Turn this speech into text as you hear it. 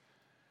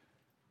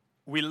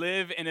We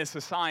live in a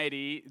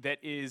society that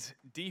is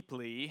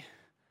deeply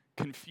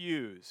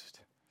confused.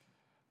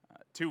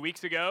 2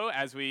 weeks ago,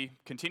 as we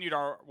continued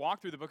our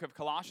walk through the book of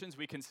Colossians,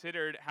 we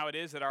considered how it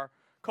is that our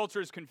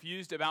culture is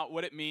confused about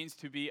what it means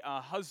to be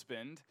a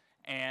husband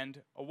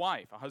and a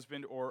wife, a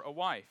husband or a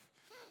wife.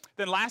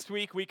 Then last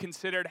week, we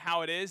considered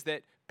how it is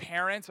that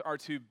parents are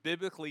to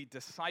biblically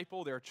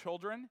disciple their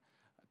children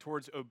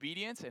towards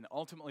obedience and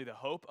ultimately the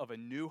hope of a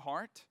new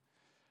heart.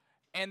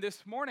 And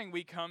this morning,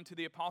 we come to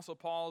the Apostle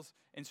Paul's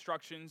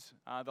instructions,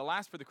 the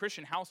last for the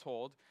Christian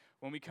household,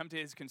 when we come to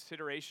his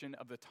consideration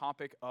of the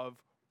topic of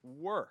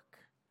work.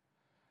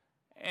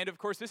 And of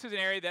course, this is an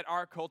area that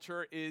our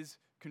culture is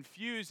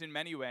confused in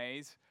many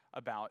ways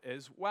about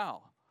as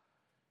well.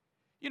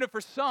 You know, for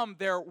some,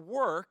 their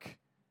work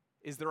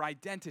is their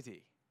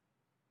identity.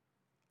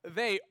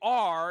 They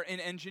are an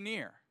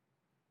engineer.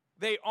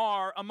 They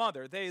are a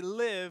mother. They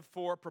live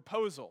for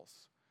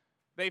proposals.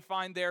 They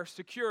find their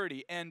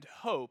security and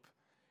hope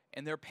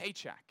in their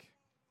paycheck.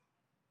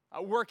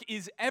 Work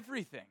is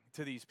everything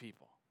to these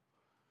people.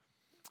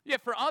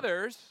 Yet for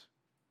others,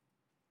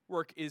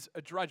 work is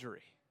a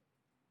drudgery.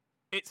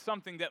 It's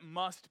something that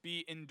must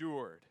be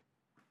endured.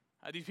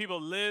 These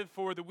people live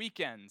for the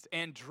weekends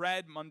and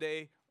dread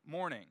Monday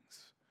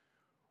mornings.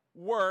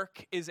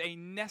 Work is a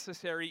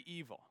necessary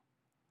evil,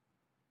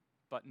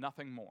 but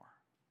nothing more.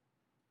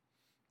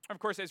 Of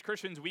course, as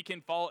Christians, we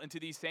can fall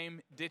into these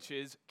same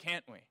ditches,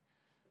 can't we?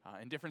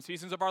 In different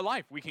seasons of our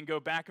life, we can go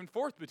back and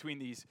forth between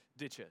these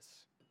ditches.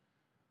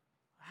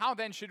 How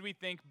then should we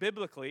think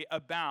biblically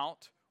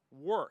about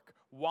work?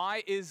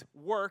 Why is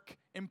work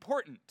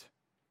important?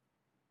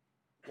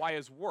 Why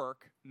is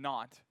work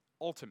not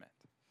ultimate?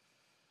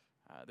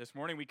 This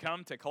morning we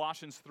come to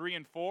Colossians 3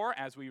 and 4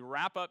 as we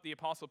wrap up the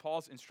Apostle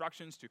Paul's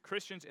instructions to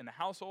Christians in the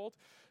household.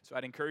 So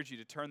I'd encourage you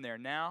to turn there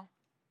now.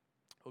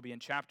 We'll be in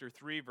chapter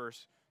 3,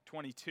 verse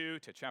 22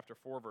 to chapter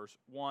 4, verse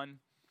 1.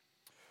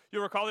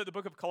 You'll recall that the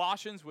book of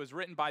Colossians was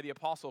written by the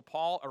Apostle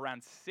Paul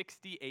around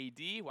 60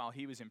 A.D. while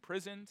he was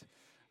imprisoned.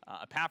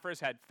 Epaphras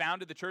had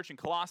founded the church in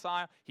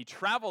Colossae. He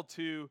traveled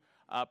to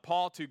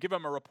Paul to give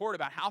him a report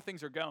about how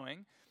things are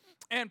going.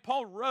 And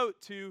Paul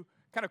wrote to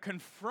kind of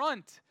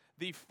confront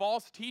the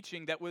false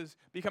teaching that was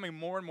becoming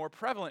more and more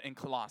prevalent in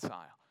Colossae,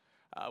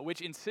 which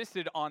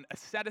insisted on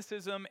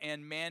asceticism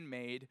and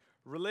man-made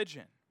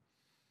religion.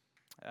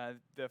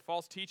 The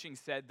false teaching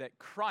said that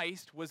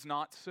Christ was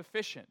not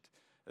sufficient.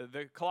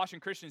 The Colossian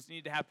Christians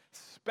needed to have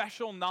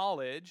special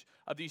knowledge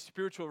of these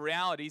spiritual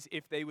realities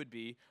if they would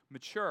be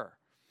mature.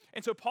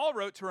 And so Paul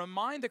wrote to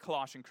remind the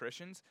Colossian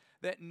Christians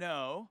that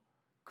no,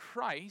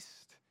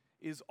 Christ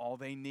is all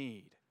they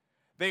need.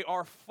 They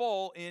are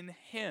full in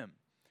Him.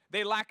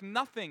 They lack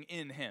nothing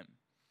in Him.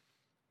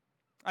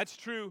 That's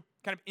true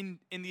kind of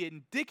in the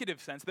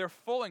indicative sense. They're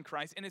full in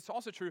Christ, and it's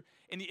also true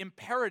in the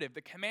imperative,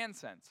 the command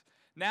sense.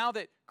 Now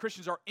that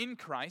Christians are in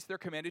Christ, they're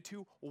commanded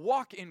to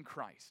walk in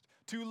Christ,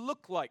 to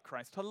look like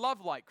Christ, to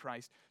love like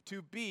Christ,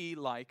 to be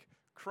like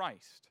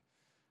Christ.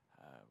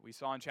 We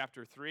saw in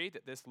chapter 3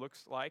 that this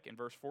looks like, in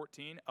verse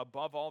 14,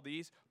 above all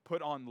these,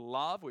 put on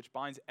love, which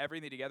binds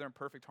everything together in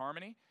perfect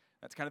harmony.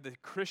 That's kind of the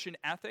Christian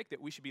ethic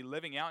that we should be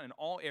living out in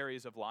all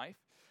areas of life.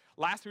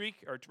 Last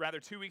week, or rather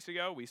 2 weeks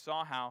ago, we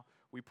saw how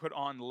we put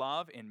on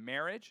love in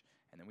marriage,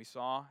 and then we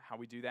saw how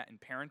we do that in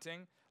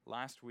parenting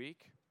last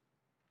week.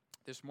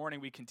 This morning,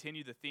 we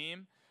continue the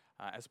theme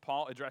as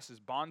Paul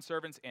addresses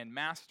bondservants and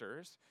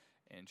masters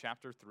in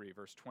chapter 3,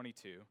 verse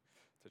 22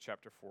 to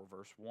chapter 4,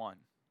 verse 1.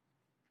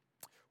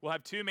 We'll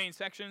have two main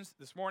sections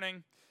this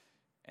morning,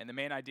 and the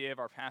main idea of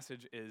our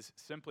passage is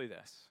simply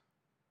this.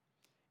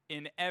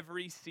 In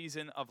every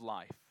season of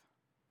life,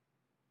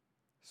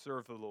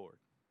 serve the Lord.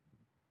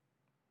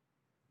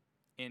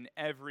 In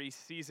every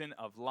season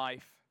of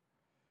life,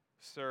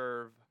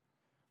 serve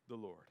the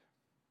Lord.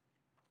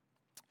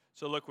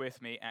 So look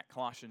with me at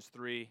Colossians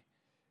 3,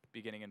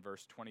 beginning in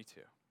verse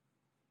 22.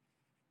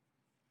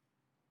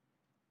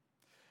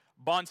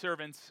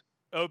 Bondservants,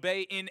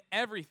 obey in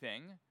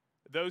everything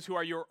those who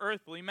are your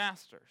earthly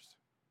masters,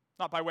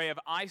 not by way of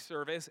eye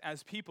service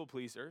as people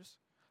pleasers,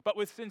 but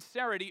with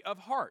sincerity of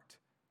heart,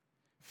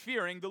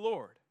 fearing the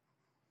Lord.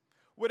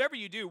 Whatever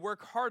you do,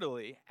 work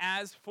heartily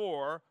as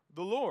for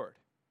the Lord,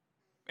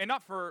 and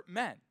not for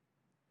men,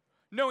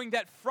 knowing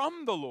that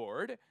from the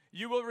Lord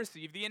you will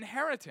receive the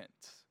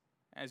inheritance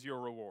as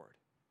your reward.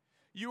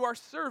 You are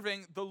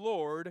serving the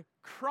Lord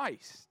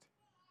Christ.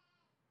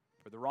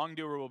 For the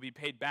wrongdoer will be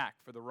paid back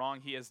for the wrong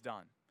he has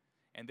done,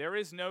 and there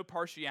is no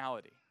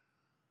partiality.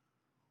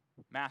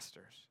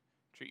 Masters,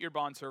 treat your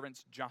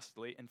bondservants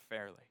justly and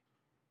fairly,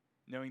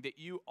 knowing that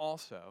you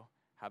also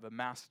have a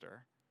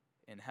master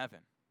in heaven.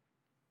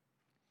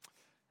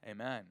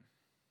 Amen.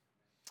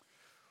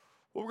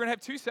 Well, we're going to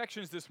have two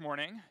sections this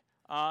morning,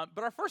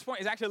 but our first point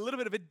is actually a little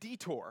bit of a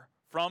detour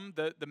from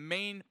the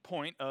main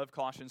point of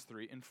Colossians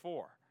 3 and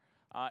 4.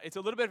 It's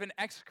a little bit of an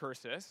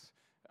excursus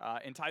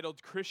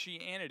entitled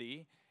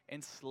Christianity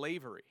and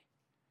Slavery.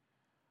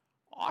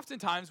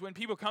 Oftentimes, when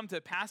people come to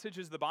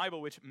passages of the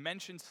Bible which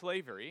mention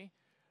slavery,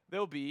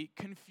 they'll be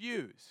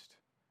confused.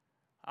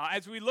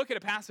 As we look at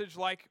a passage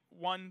like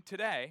one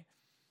today,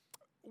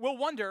 we'll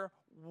wonder,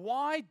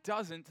 why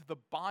doesn't the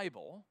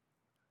Bible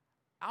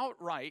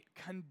outright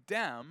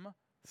condemn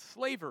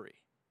slavery?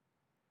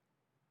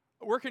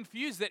 We're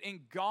confused that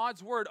in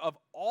God's word of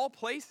all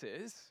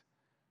places,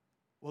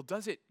 well,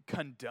 does it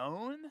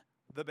condone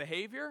the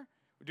behavior?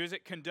 Does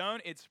it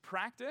condone its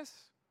practice?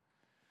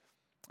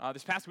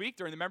 This past week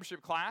during the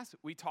membership class,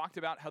 we talked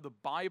about how the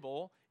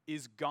Bible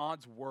is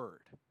God's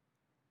word.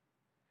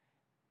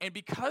 And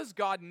because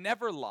God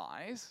never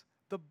lies,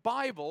 the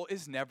Bible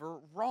is never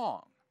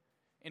wrong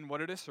in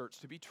what it asserts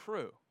to be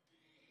true.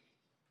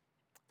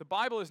 The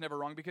Bible is never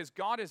wrong because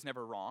God is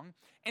never wrong.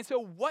 And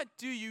so what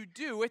do you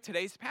do with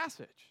today's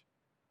passage,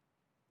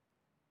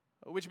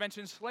 which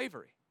mentions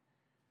slavery?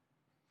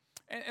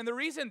 And the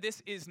reason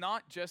this is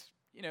not just,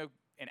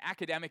 an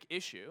academic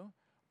issue,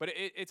 but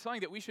it's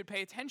something that we should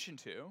pay attention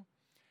to,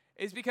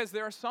 is because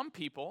there are some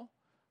people,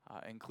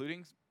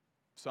 including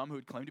some who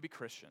would claim to be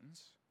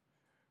Christians,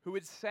 who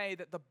would say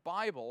that the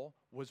Bible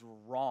was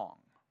wrong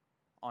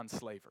on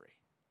slavery.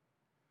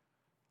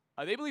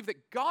 They believe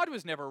that God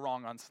was never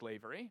wrong on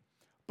slavery,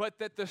 but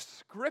that the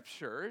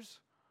scriptures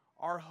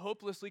are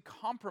hopelessly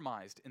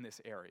compromised in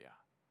this area.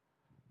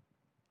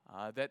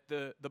 That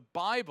the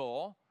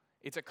Bible,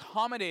 it's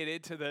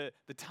accommodated to the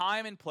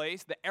time and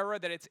place, the era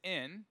that it's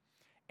in,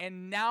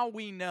 and now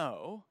we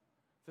know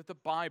that the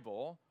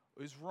Bible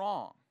is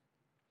wrong.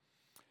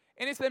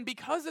 And it's then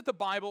because that the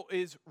Bible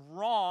is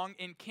wrong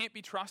and can't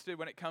be trusted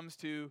when it comes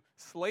to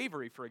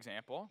slavery, for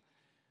example,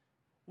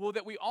 well,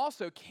 that we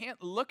also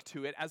can't look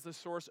to it as the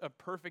source of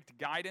perfect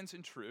guidance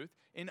and truth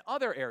in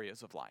other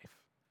areas of life,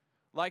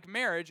 like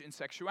marriage and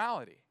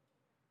sexuality.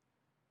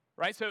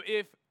 Right? So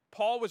if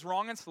Paul was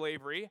wrong on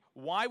slavery,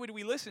 why would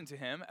we listen to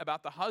him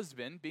about the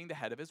husband being the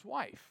head of his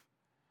wife?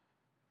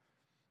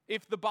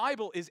 If the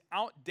Bible is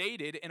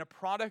outdated and a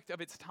product of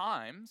its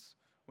times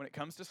when it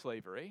comes to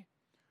slavery,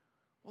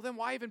 well, then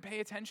why even pay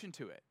attention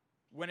to it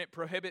when it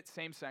prohibits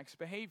same-sex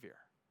behavior?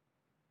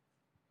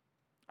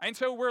 And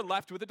so we're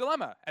left with a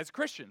dilemma as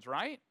Christians,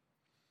 right?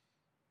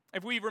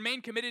 If we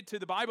remain committed to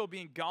the Bible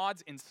being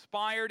God's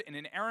inspired and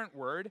inerrant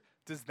word,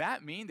 does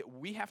that mean that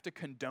we have to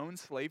condone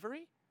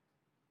slavery?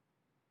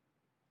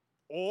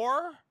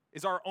 Or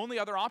is our only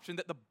other option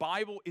that the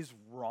Bible is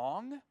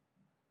wrong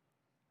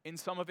in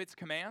some of its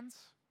commands?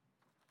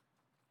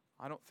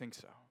 I don't think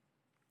so.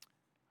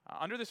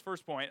 Under this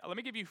first point, let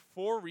me give you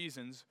 4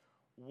 reasons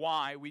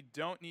why we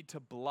don't need to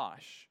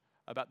blush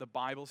about the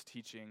Bible's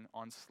teaching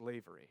on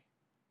slavery.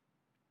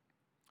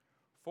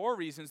 4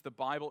 reasons the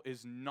Bible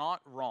is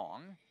not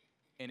wrong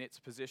in its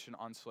position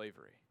on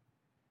slavery,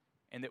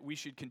 and that we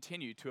should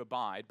continue to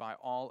abide by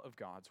all of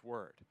God's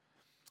word.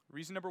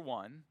 Reason number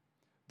 1,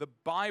 the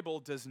Bible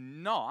does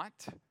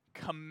not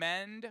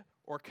commend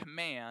or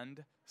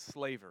command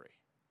slavery.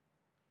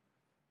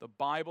 The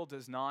Bible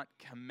does not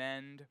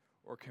commend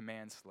or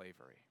command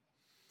slavery.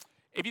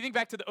 If you think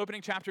back to the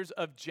opening chapters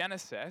of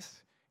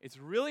Genesis, it's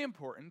really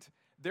important.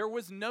 There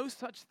was no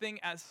such thing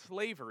as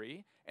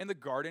slavery in the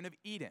Garden of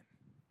Eden.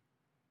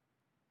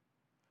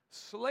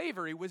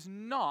 Slavery was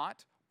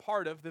not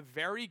part of the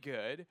very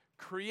good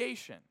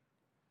creation.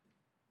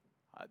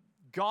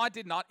 God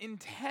did not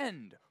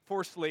intend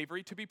for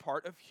slavery to be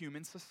part of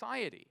human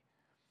society.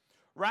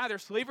 Rather,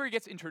 slavery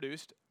gets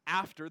introduced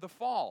after the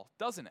fall,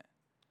 doesn't it?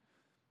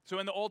 So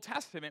in the Old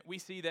Testament, we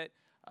see that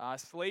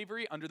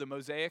slavery under the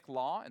Mosaic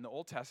law in the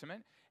Old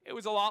Testament, it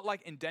was a lot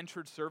like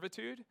indentured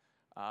servitude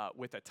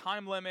with a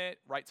time limit,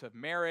 rights of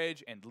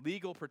marriage, and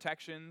legal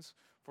protections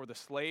for the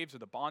slaves or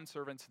the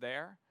bondservants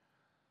there.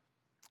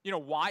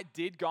 Why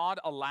did God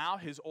allow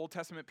his Old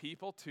Testament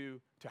people to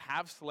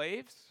have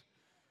slaves?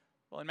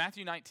 Well, in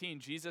Matthew 19,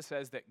 Jesus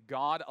says that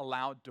God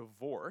allowed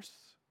divorce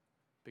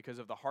because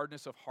of the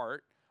hardness of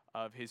heart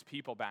of his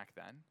people back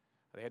then.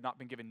 They had not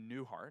been given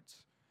new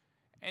hearts.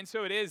 And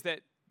so it is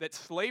that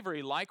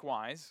slavery,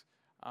 likewise,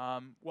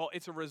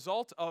 it's a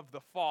result of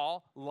the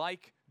fall,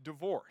 like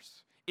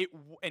divorce.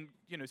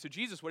 So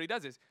Jesus, what he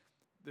does is,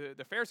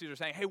 the Pharisees are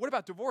saying, hey, what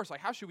about divorce? Like,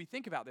 how should we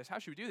think about this? How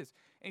should we do this?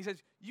 And he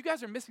says, you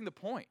guys are missing the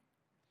point.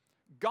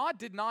 God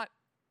did not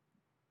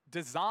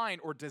design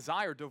or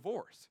desire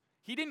divorce.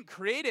 He didn't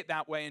create it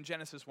that way in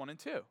Genesis 1 and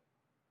 2.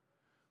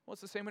 Well,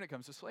 it's the same when it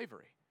comes to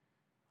slavery.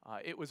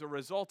 It was a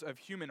result of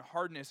human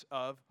hardness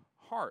of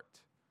heart.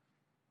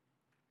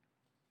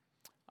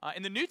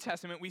 In the New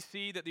Testament, we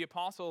see that the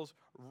apostles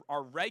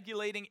are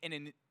regulating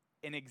an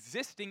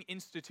existing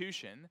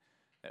institution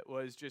that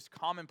was just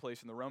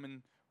commonplace in the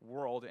Roman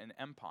world and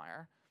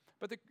empire,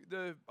 but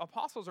the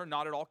apostles are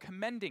not at all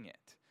commending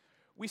it.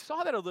 We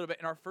saw that a little bit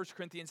in our 1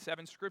 Corinthians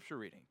 7 scripture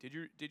reading.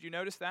 Did you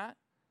notice that?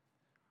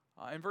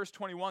 In verse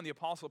 21, the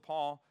apostle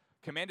Paul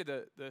commanded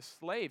the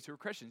slaves who were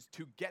Christians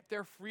to get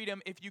their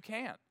freedom if you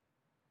can.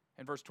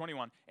 In verse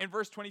 21. In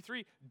verse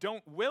 23,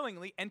 don't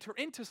willingly enter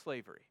into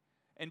slavery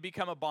and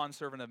become a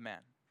bondservant of men.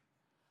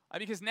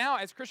 Because now,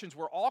 as Christians,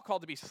 we're all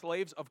called to be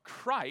slaves of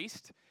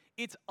Christ.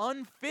 It's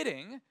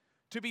unfitting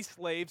to be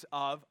slaves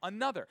of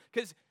another.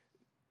 Because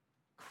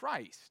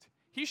Christ,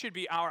 he should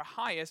be our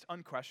highest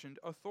unquestioned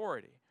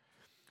authority.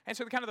 And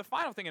so the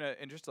final thing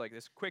in just like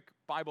this quick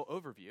Bible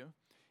overview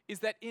is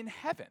that in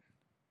heaven,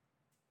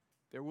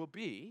 there will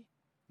be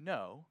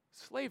no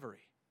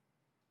slavery.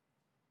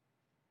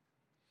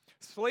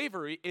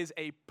 Slavery is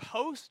a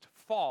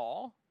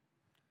post-fall,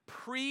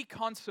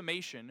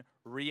 pre-consummation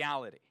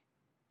reality.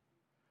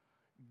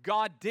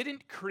 God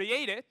didn't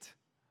create it,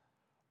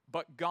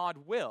 but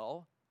God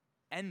will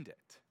end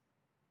it.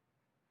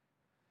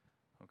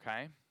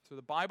 Okay? So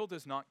the Bible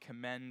does not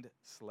commend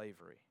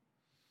slavery.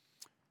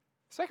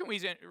 Second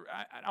reason,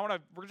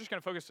 we're just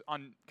going to focus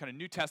on kind of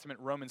New Testament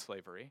Roman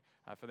slavery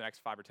for the next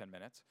 5 or 10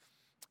 minutes.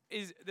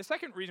 Is the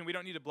second reason we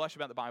don't need to blush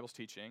about the Bible's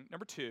teaching,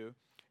 number two,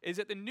 is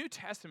that the New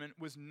Testament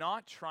was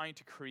not trying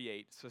to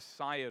create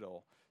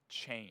societal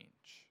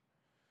change.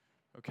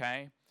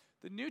 Okay?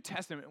 The New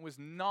Testament was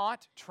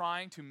not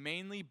trying to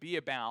mainly be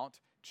about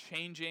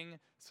changing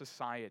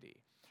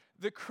society.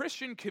 The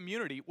Christian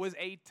community was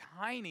a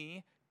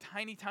tiny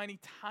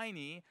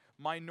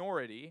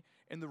minority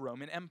in the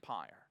Roman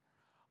Empire.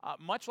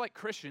 Much like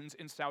Christians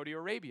in Saudi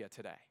Arabia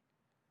today.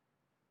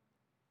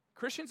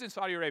 Christians in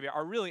Saudi Arabia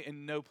are really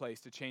in no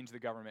place to change the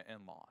government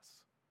and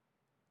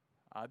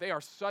laws. They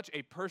are such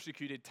a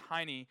persecuted,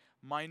 tiny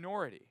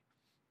minority.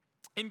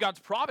 In God's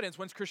providence,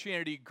 once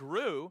Christianity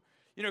grew,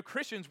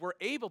 Christians were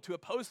able to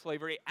oppose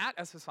slavery at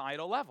a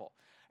societal level.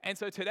 And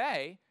so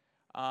today,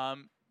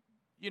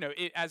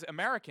 as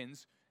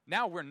Americans,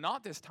 now we're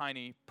not this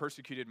tiny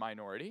persecuted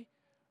minority,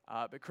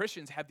 but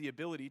Christians have the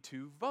ability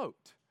to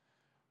vote.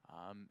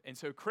 And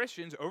so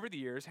Christians, over the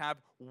years, have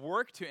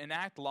worked to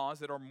enact laws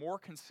that are more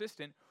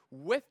consistent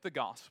with the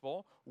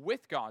gospel,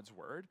 with God's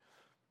word.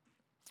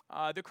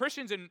 The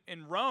Christians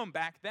in Rome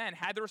back then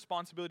had the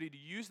responsibility to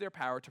use their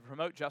power to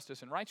promote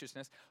justice and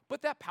righteousness,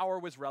 but that power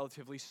was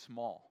relatively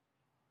small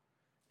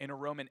in a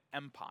Roman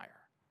empire.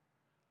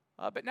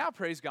 But now,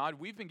 praise God,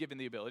 we've been given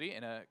the ability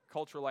in a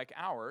culture like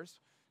ours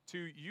to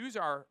use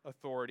our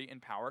authority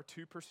and power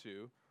to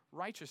pursue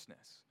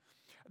righteousness.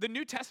 The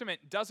New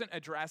Testament doesn't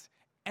address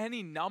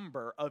any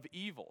number of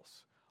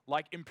evils,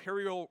 like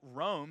imperial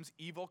Rome's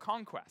evil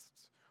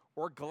conquests,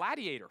 or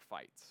gladiator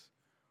fights,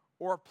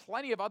 or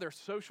plenty of other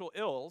social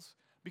ills,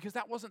 because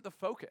that wasn't the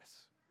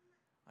focus.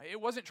 It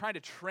wasn't trying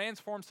to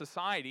transform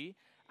society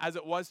as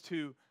it was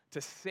to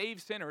save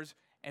sinners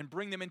and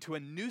bring them into a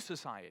new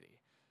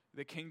society,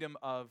 the kingdom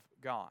of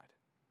God.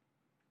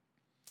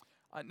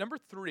 Number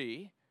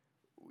three,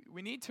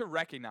 we need to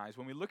recognize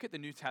when we look at the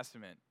New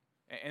Testament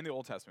and the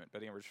Old Testament,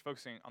 but again, we're just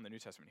focusing on the New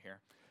Testament here,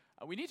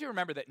 we need to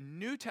remember that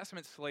New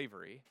Testament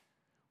slavery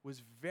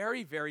was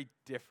very, very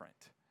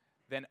different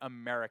than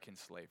American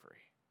slavery.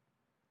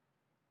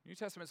 New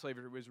Testament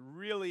slavery was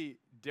really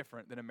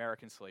different than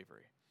American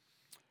slavery.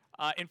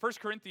 In 1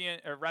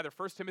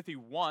 Timothy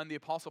 1, the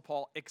Apostle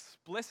Paul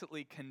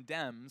explicitly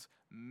condemns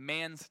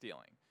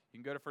man-stealing. You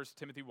can go to 1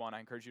 Timothy 1.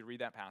 I encourage you to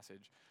read that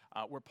passage,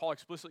 where Paul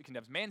explicitly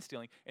condemns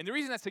man-stealing. And the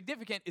reason that's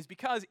significant is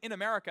because in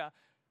America,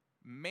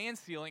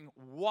 man-stealing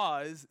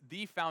was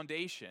the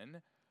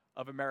foundation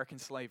of American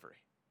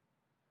slavery.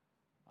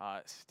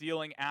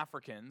 Stealing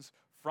Africans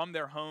from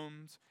their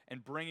homes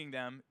and bringing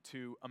them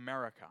to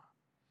America.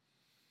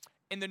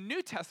 In the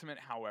New Testament,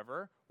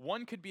 however,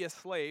 one could be a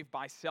slave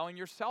by selling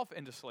yourself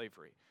into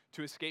slavery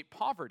to escape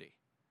poverty.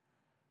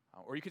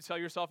 Or you could sell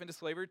yourself into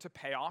slavery to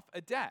pay off a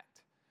debt.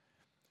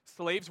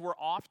 Slaves were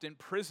often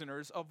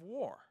prisoners of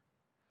war.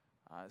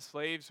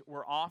 Slaves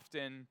were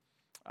often,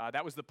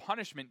 that was the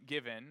punishment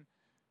given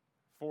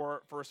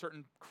for a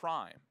certain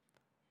crime.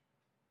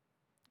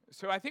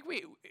 So I think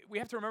we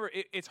have to remember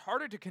it's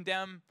harder to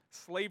condemn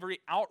slavery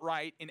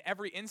outright in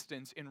every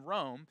instance in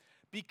Rome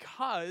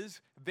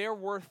because there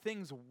were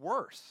things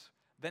worse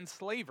than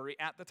slavery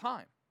at the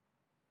time,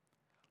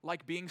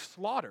 like being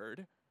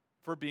slaughtered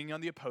for being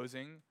on the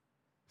opposing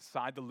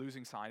side, the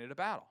losing side at a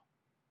battle.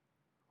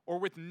 Or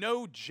with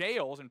no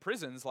jails and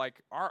prisons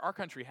like our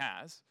country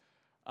has,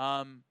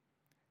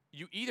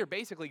 you either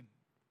basically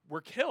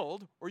were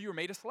killed or you were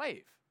made a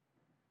slave.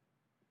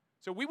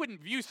 So we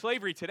wouldn't view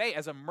slavery today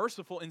as a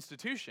merciful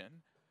institution,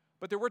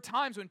 but there were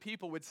times when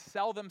people would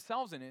sell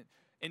themselves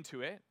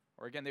into it,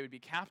 or again, they would be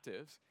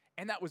captives,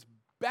 and that was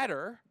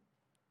better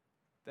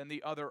than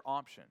the other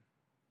option.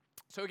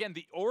 So again,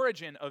 the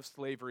origin of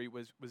slavery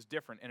was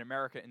different in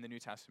America in the New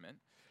Testament.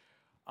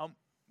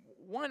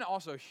 One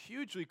also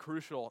hugely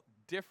crucial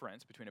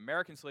difference between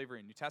American slavery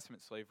and New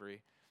Testament slavery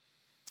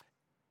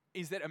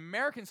is that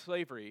American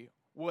slavery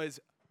was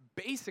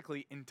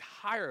basically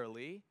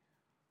entirely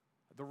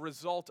the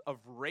result of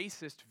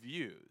racist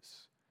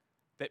views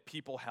that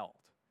people held.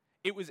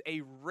 It was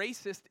a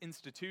racist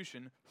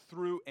institution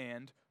through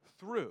and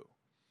through.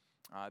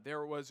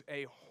 There was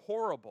a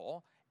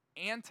horrible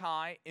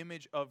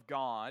anti-image of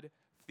God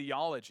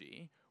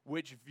theology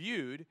which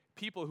viewed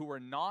people who were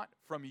not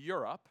from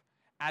Europe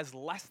as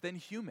less than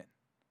human,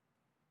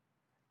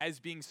 as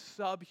being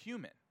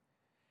subhuman.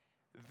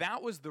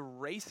 That was the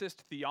racist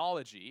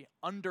theology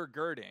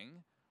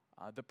undergirding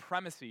the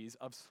premises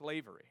of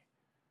slavery.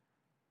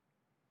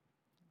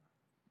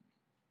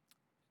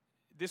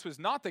 This was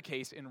not the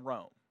case in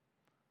Rome.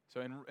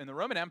 So in the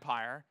Roman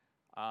Empire,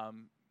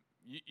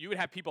 you would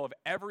have people of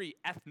every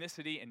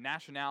ethnicity and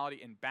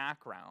nationality and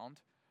background.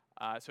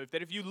 So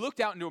if you looked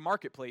out into a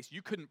marketplace,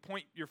 you couldn't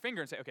point your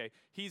finger and say, okay,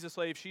 he's a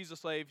slave, she's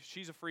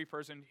a free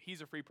person,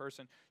 he's a free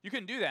person. You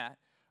couldn't do that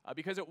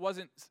because it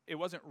wasn't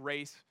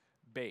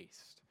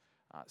race-based.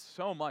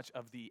 So much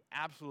of the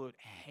absolute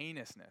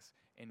heinousness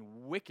and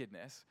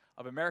wickedness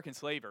of American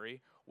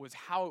slavery was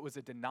how it was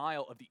a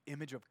denial of the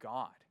image of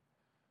God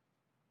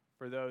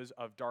for those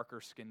of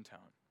darker skin tone.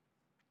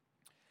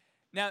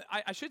 Now,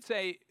 I should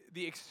say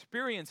the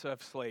experience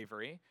of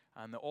slavery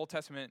in the Old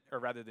Testament, or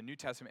rather the New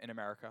Testament in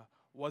America,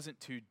 wasn't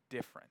too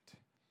different.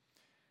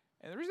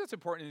 And the reason that's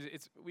important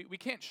is we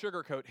can't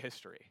sugarcoat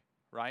history,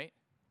 right?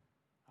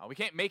 We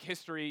can't make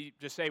history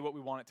just say what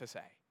we want it to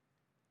say.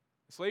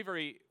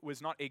 Slavery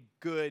was not a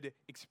good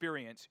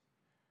experience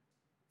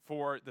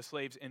for the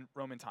slaves in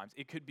Roman times.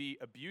 It could be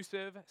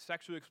abusive,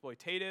 sexually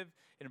exploitative.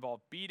 It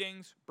involved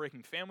beatings,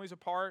 breaking families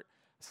apart.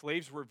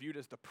 Slaves were viewed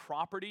as the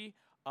property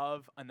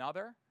of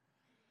another.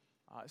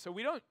 So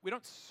we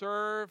don't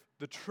serve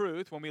the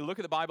truth when we look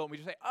at the Bible and we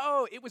just say,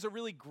 oh, it was a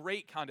really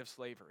great kind of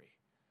slavery.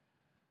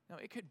 No,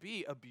 it could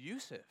be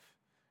abusive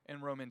in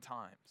Roman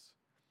times.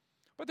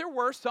 But there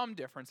were some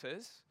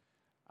differences.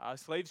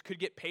 Slaves could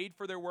get paid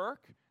for their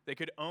work. They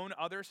could own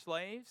other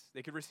slaves.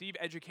 They could receive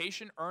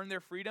education, earn their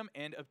freedom,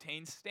 and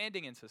obtain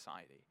standing in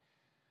society.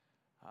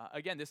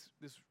 Again, this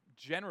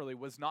generally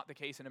was not the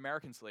case in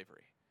American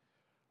slavery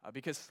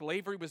because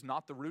slavery was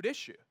not the root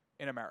issue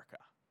in America.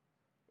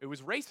 It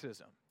was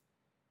racism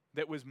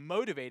that was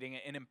motivating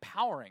it and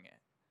empowering it.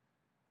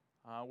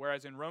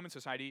 Whereas in Roman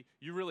society,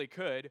 you really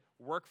could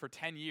work for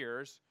 10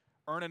 years,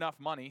 earn enough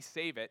money,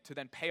 save it, to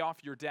then pay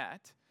off your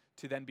debt,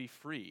 to then be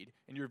freed,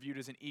 and you're viewed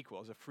as an equal,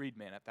 as a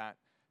freedman at that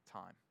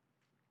time.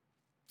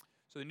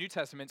 So the New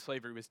Testament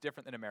slavery was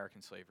different than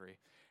American slavery.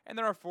 And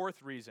then our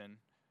fourth reason,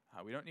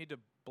 we don't need to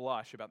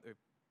blush about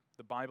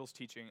the Bible's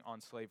teaching on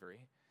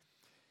slavery,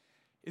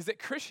 is that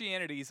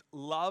Christianity's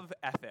love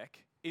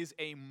ethic is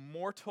a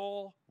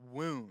mortal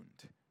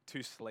wound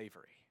to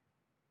slavery.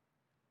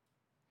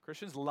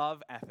 Christians'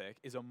 love ethic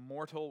is a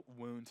mortal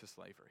wound to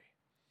slavery.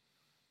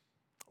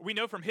 We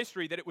know from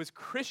history that it was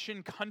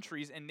Christian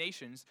countries and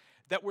nations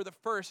that were the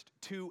first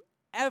to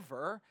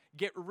ever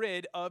get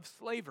rid of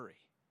slavery.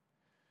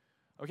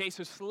 Okay,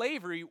 so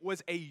slavery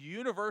was a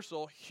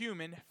universal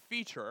human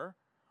feature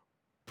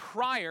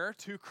prior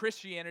to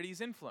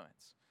Christianity's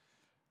influence.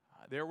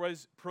 There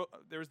was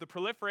the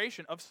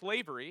proliferation of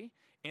slavery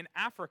in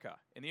Africa,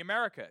 in the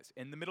Americas,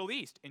 in the Middle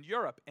East, in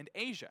Europe, and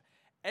Asia.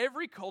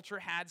 Every culture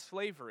had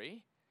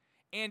slavery,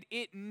 and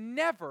it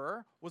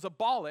never was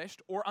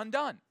abolished or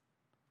undone.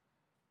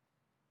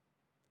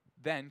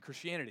 Then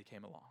Christianity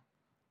came along,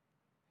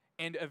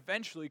 and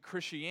eventually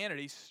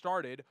Christianity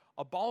started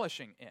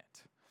abolishing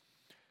it.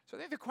 So I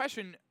think the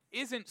question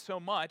isn't so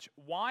much,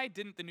 why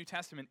didn't the New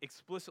Testament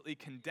explicitly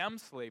condemn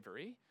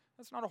slavery?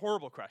 That's not a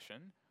horrible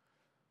question.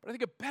 But I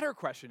think a better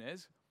question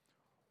is,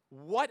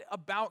 what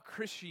about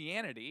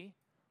Christianity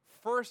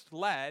first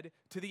led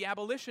to the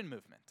abolition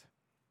movement?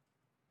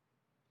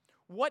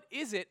 What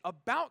is it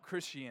about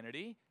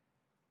Christianity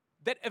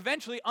that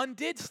eventually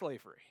undid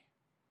slavery?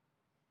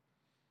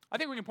 I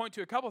think we can point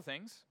to a couple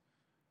things.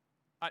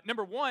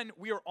 Number one,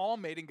 we are all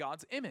made in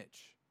God's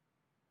image.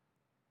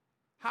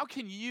 How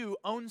can you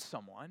own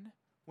someone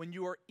when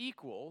you are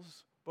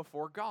equals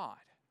before God?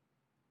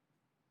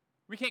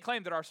 We can't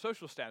claim that our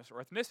social status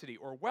or ethnicity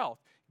or wealth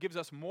gives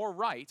us more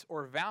rights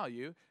or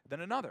value than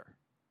another.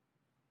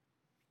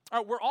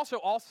 We're also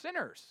all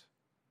sinners.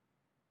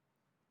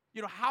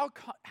 You know,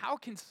 how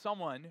can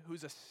someone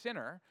who's a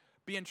sinner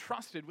be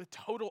entrusted with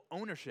total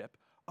ownership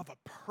of a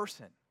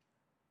person?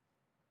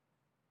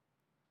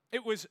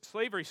 It was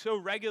slavery so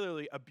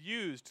regularly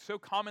abused, so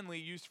commonly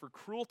used for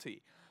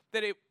cruelty,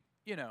 that it,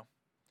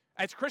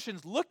 as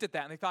Christians looked at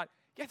that and they thought,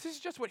 yes, this is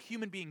just what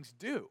human beings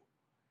do.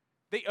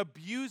 They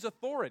abuse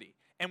authority.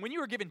 And when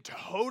you are given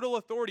total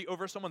authority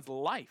over someone's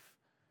life,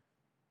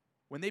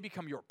 when they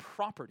become your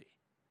property,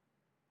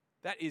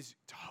 that is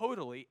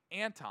totally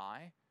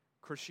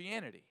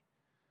anti-Christianity.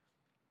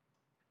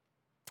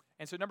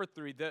 And so number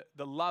three,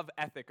 the love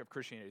ethic of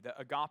Christianity, the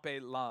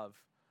agape love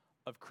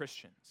of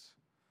Christians.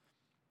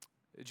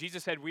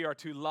 Jesus said we are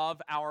to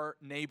love our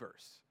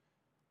neighbors.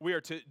 We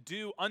are to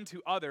do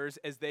unto others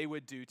as they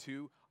would do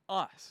to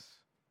us.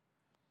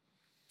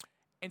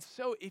 And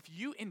so if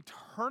you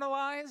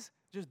internalize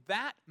just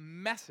that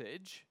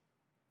message,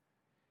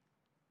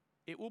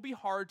 it will be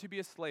hard to be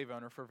a slave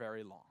owner for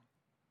very long.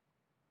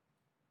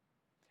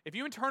 If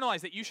you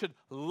internalize that you should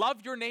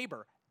love your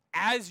neighbor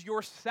as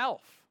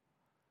yourself,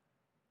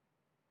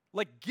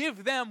 like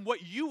give them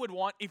what you would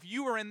want if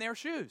you were in their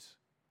shoes,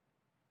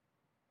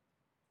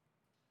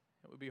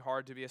 it would be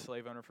hard to be a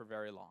slave owner for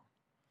very long.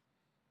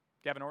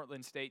 Gavin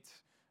Ortlund states,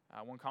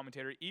 one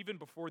commentator, even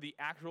before the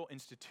actual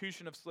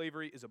institution of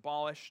slavery is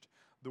abolished,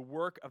 the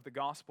work of the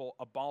gospel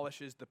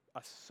abolishes the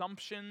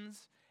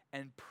assumptions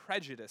and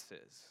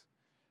prejudices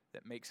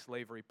that make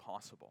slavery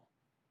possible.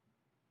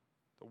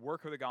 The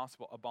work of the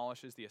gospel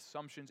abolishes the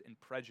assumptions and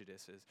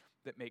prejudices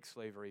that make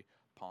slavery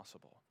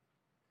possible.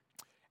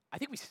 I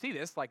think we see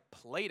this like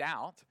played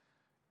out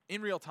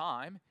in real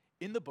time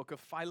in the book of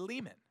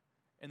Philemon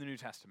in the New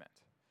Testament.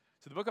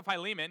 So the book of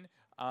Philemon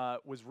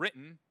was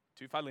written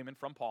to Philemon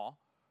from Paul.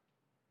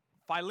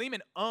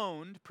 Philemon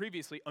owned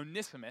previously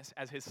Onesimus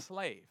as his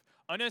slave.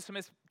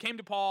 Onesimus came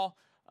to Paul,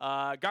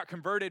 got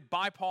converted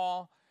by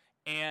Paul,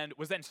 and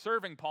was then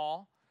serving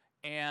Paul.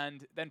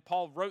 And then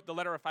Paul wrote the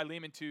letter of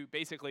Philemon to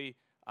basically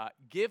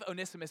give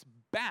Onesimus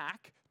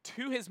back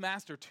to his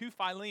master, to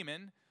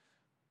Philemon,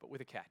 but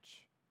with a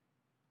catch.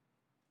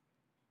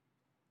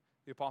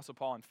 The Apostle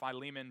Paul in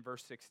Philemon,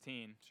 verse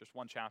 16, it's just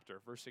one chapter,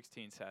 verse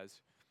 16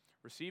 says,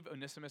 "Receive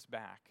Onesimus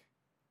back,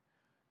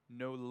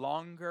 no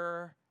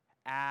longer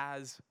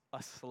as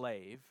a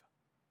slave,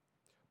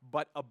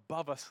 but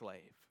above a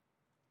slave,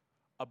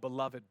 a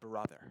beloved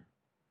brother."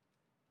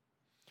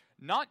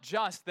 Not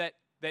just that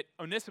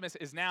Onesimus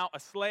is now a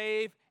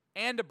slave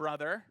and a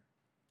brother.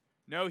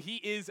 No, he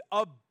is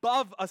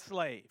above a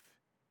slave.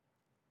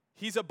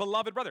 He's a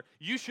beloved brother.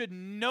 You should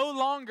no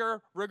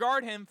longer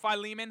regard him,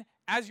 Philemon,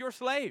 as your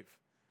slave.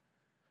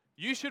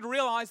 You should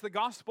realize the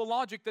gospel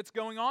logic that's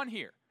going on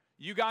here.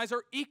 You guys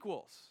are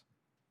equals.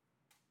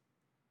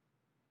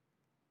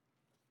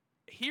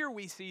 Here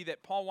we see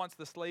that Paul wants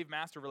the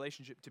slave-master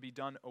relationship to be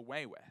done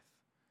away with.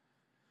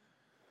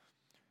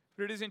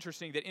 But it is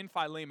interesting that in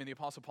Philemon, the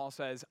Apostle Paul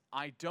says,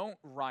 "I don't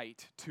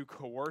write to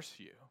coerce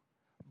you,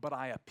 but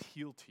I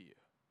appeal to you."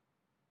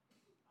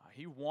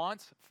 He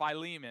wants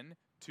Philemon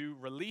to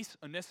release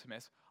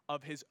Onesimus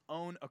of his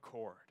own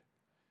accord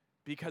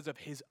because of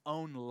his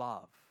own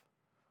love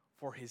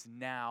for his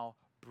now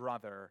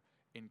brother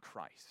in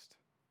Christ.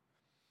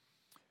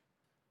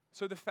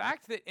 So the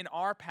fact that in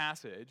our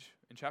passage,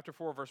 in chapter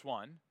 4, verse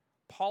 1,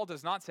 Paul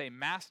does not say,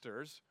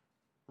 "Masters,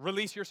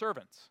 release your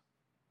servants.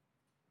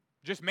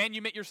 Just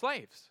manumit your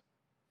slaves."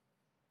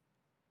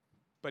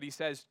 But he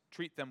says,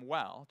 treat them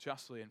well,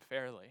 justly and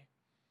fairly.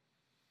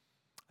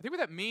 I think what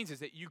that means is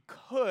that you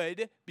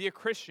could be a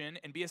Christian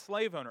and be a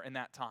slave owner in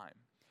that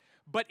time.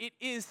 But it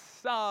is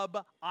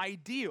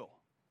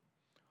sub-ideal.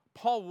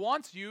 Paul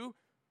wants you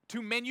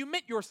to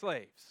manumit your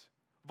slaves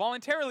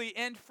voluntarily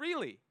and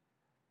freely,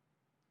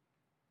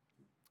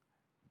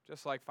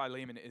 just like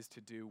Philemon is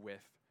to do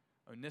with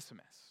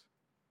Onesimus.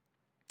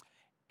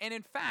 And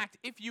in fact,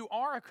 if you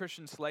are a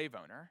Christian slave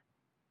owner,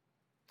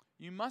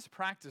 you must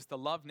practice the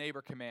love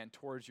neighbor command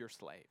towards your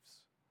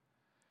slaves,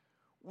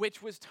 which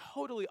was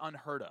totally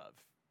unheard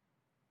of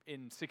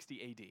in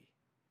 60 AD,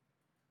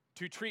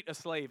 to treat a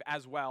slave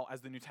as well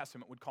as the New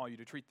Testament would call you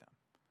to treat them.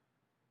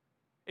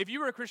 If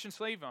you were a Christian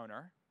slave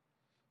owner,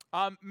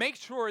 make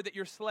sure that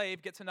your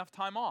slave gets enough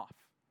time off.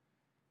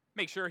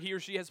 Make sure he or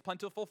she has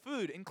plentiful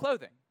food and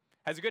clothing,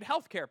 has a good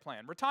health care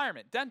plan,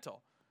 retirement,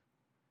 dental.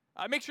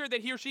 Make sure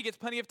that he or she gets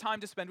plenty of time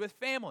to spend with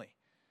family,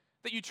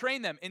 that you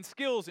train them in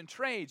skills and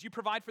trades. You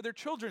provide for their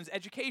children's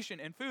education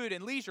and food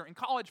and leisure and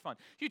college fund.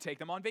 You take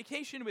them on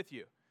vacation with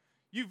you.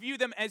 You view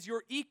them as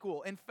your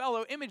equal and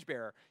fellow image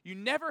bearer. You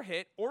never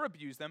hit or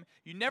abuse them.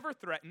 You never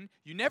threaten.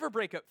 You never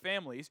break up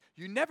families.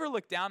 You never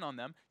look down on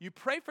them. You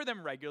pray for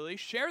them regularly,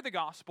 share the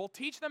gospel,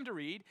 teach them to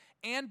read,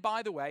 and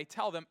by the way,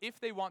 tell them if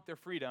they want their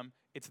freedom,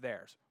 it's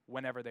theirs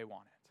whenever they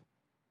want it.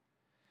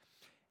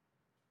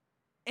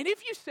 And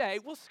if you say,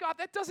 "Well, Scott,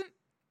 that doesn't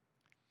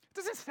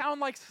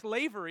sound like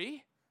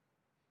slavery,"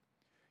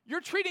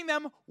 you're treating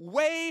them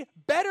way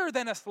better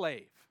than a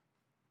slave.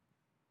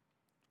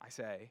 I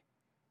say,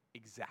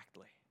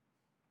 exactly.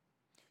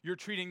 You're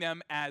treating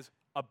them as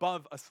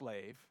above a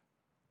slave,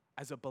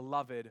 as a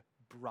beloved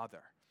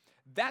brother.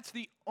 That's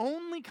the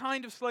only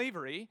kind of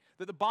slavery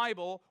that the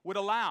Bible would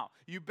allow.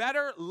 You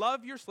better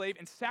love your slave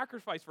and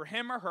sacrifice for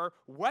him or her,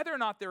 whether or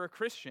not they're a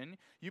Christian.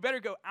 You better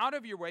go out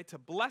of your way to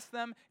bless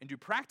them and do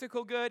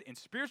practical good and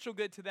spiritual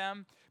good to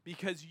them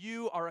because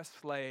you are a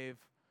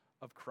slave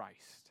of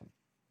Christ.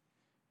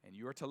 And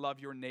you are to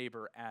love your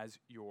neighbor as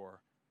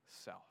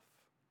yourself.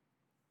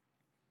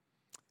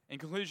 In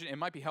conclusion, it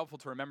might be helpful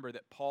to remember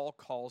that Paul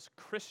calls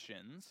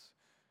Christians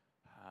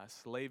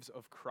slaves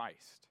of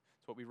Christ.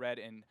 It's what we read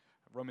in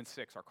Romans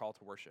 6, our call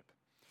to worship.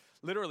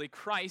 Literally,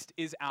 Christ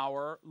is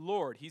our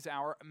Lord. He's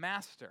our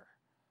master.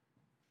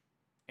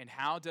 And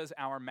how does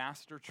our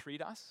master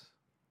treat us?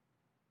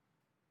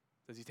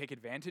 Does he take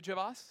advantage of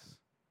us?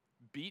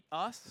 Beat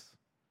us?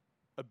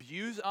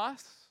 Abuse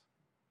us?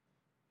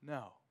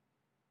 No.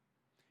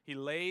 He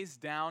lays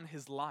down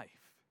his life.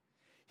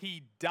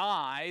 He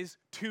dies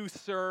to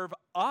serve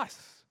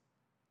us.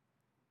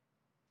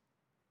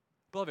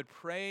 Beloved,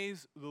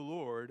 praise the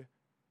Lord.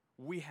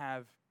 We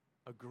have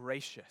a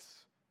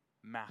gracious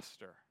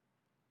master.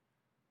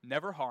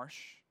 Never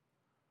harsh,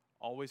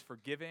 always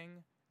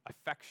forgiving,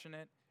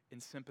 affectionate,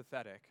 and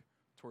sympathetic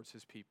towards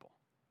his people.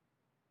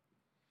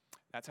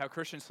 That's how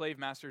Christian slave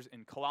masters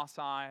in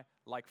Colossae,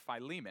 like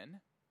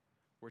Philemon,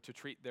 were to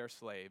treat their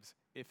slaves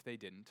if they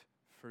didn't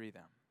free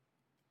them.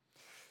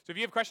 So if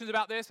you have questions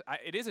about this,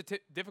 it is a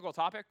difficult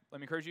topic.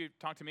 Let me encourage you to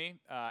talk to me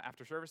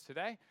after service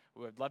today.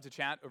 We would love to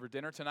chat over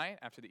dinner tonight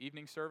after the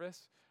evening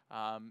service.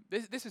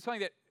 This is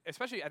something that,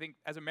 especially I think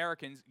as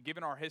Americans,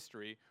 given our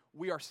history,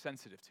 we are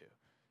sensitive to.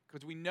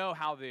 Because we know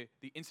how the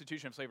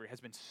institution of slavery has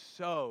been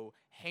so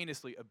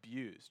heinously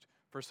abused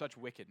for such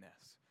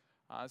wickedness.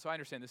 So I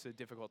understand this is a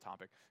difficult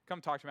topic.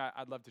 Come talk to me.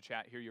 I'd love to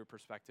chat, hear your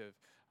perspective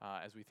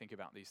as we think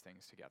about these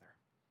things together.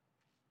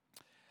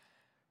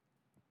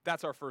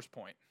 That's our first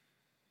point.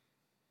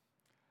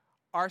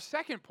 Our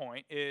second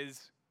point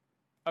is,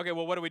 okay,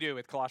 well, what do we do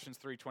with Colossians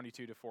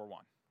 3:22 to 4:1?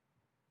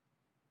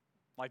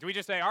 Like, do we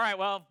just say, all right,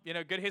 well,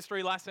 good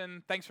history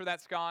lesson. Thanks for that,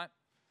 Scott.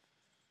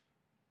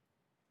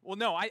 Well,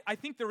 no, I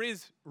think there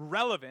is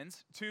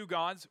relevance to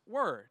God's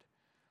word.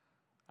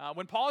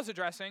 When Paul is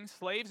addressing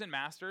slaves and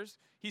masters,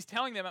 he's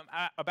telling them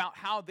about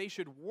how they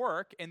should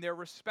work in their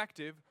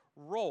respective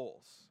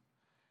roles.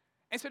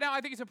 And so now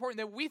I think it's important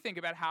that we think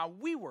about how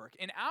we work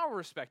in our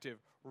respective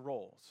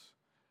roles.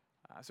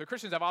 So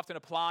Christians have often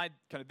applied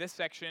kind of this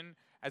section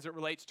as it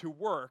relates to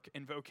work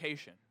and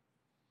vocation.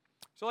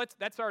 So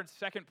that's our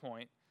second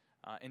point,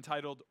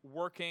 entitled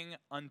Working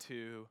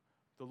Unto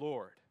the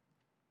Lord.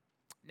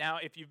 Now,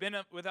 if you've been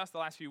with us the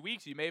last few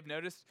weeks, you may have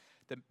noticed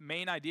the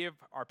main idea of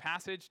our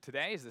passage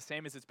today is the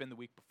same as it's been the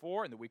week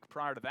before and the week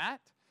prior to that.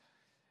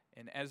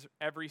 And as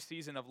every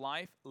season of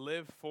life,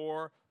 live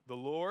for the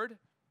Lord.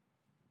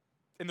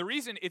 And the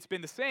reason it's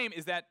been the same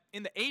is that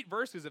in the 8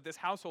 verses of this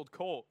household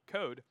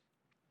code,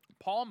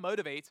 Paul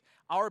motivates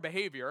our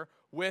behavior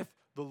with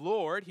the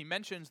Lord. He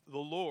mentions the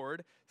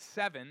Lord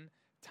 7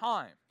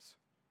 times.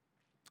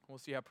 We'll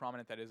see how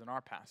prominent that is in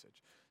our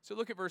passage. So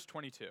look at verse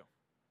 22.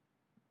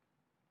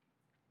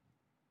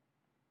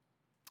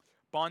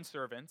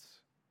 Bondservants,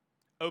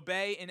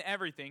 obey in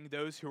everything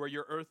those who are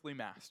your earthly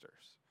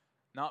masters,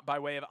 not by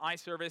way of eye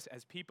service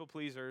as people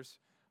pleasers,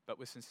 but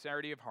with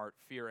sincerity of heart,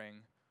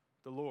 fearing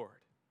the Lord.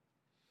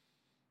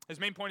 His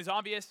main point is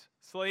obvious.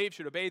 Slaves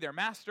should obey their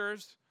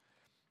masters.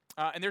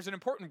 And there's an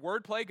important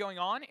wordplay going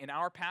on in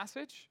our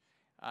passage.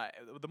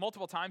 The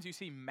multiple times you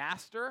see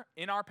master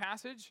in our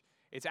passage,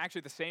 it's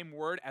actually the same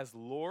word as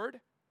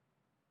Lord.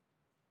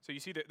 So you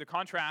see the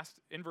contrast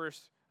in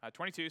verse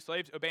 22,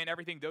 slaves, obey in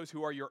everything those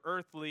who are your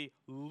earthly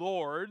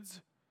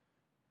lords.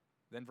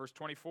 Then verse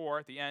 24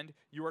 at the end,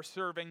 you are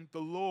serving the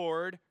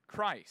Lord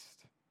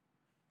Christ.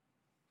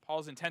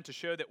 Paul's intent to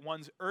show that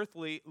one's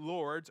earthly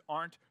lords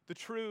aren't the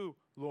true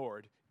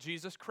Lord.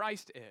 Jesus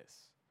Christ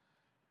is.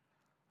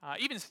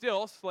 Even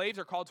still, slaves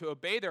are called to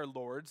obey their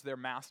lords, their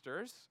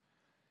masters,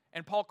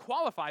 and Paul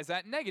qualifies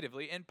that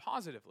negatively and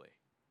positively.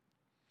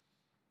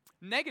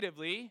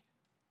 Negatively,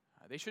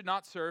 they should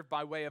not serve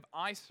by way of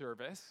eye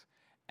service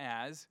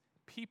as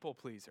people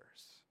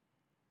pleasers.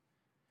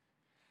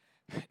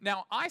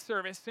 Now, eye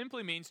service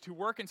simply means to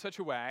work in such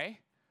a way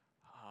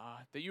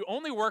that you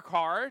only work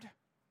hard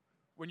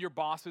when your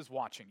boss is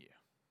watching you,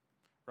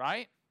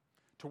 right?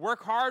 To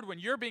work hard when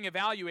you're being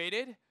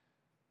evaluated,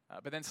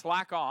 but then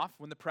slack off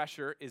when the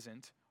pressure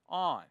isn't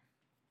on.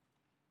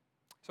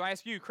 So I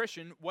ask you,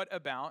 Christian, what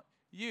about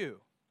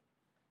you?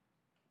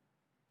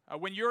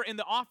 When you're in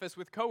the office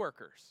with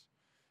coworkers,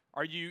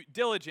 are you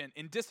diligent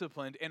and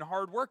disciplined and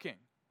hardworking,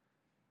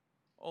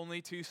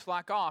 only to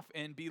slack off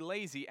and be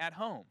lazy at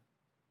home?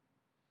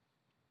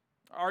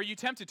 Are you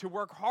tempted to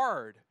work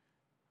hard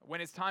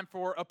when it's time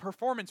for a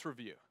performance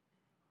review,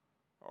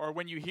 or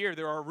when you hear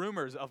there are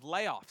rumors of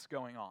layoffs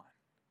going on?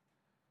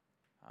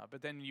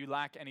 But then you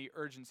lack any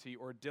urgency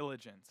or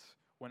diligence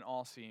when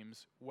all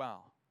seems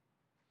well.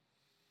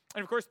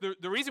 And of course,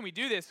 the reason we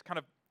do this kind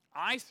of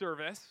eye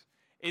service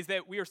is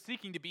that we are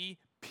seeking to be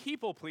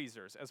people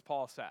pleasers, as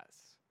Paul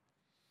says.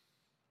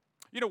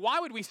 Why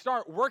would we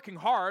start working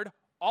hard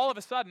all of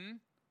a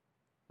sudden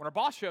when our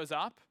boss shows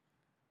up,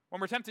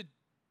 when we're tempted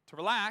to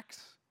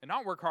relax and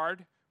not work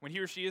hard when he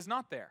or she is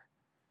not there?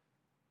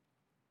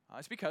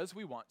 It's because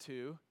we want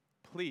to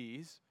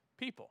please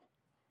people,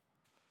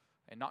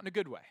 and not in a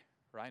good way.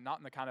 Right? Not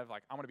in the kind of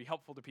like, I want to be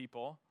helpful to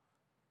people.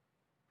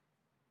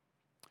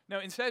 No,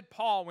 instead,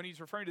 Paul, when he's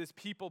referring to this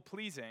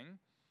people-pleasing,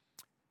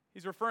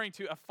 he's referring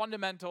to a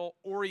fundamental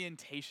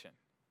orientation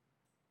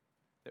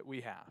that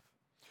we have.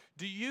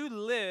 Do you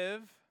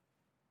live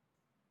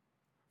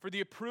for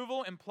the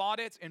approval and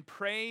plaudits and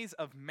praise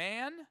of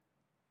man,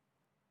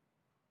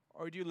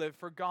 or do you live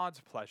for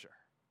God's pleasure?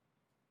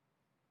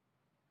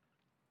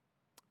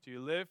 Do you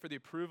live for the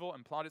approval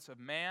and plaudits of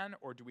man,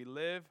 or do we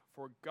live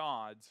for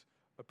God's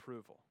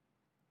approval?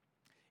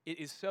 It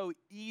is so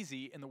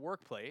easy in the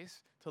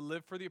workplace to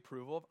live for the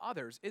approval of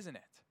others, isn't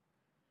it?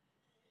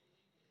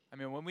 I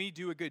mean, when we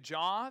do a good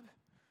job,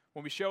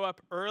 when we show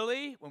up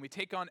early, when we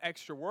take on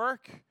extra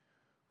work,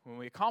 when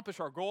we accomplish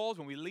our goals,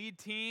 when we lead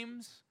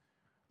teams,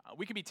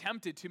 we can be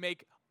tempted to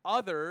make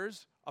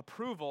others'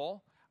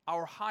 approval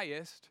our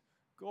highest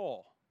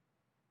goal.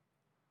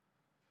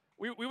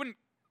 We wouldn't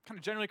kind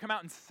of generally come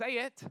out and say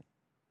it.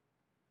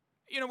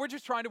 We're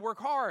just trying to work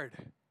hard.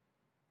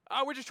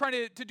 We're just trying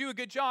to do a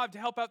good job to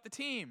help out the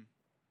team.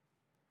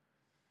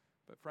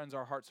 But friends,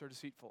 our hearts are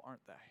deceitful,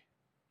 aren't they?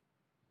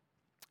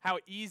 How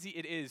easy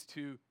it is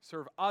to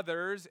serve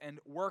others and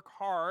work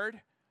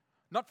hard,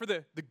 not for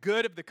the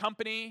good of the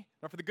company,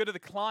 not for the good of the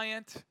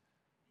client,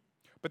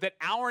 but that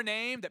our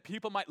name, that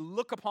people might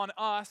look upon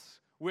us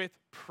with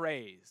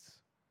praise.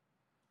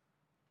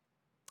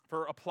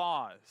 for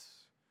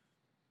applause.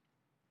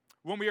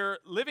 When we are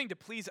living to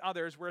please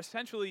others, we're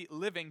essentially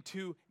living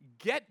to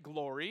get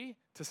glory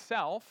to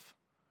self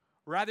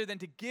rather than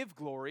to give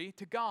glory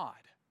to God.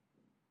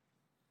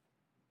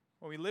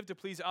 When we live to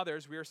please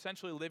others, we are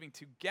essentially living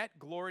to get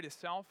glory to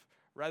self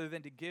rather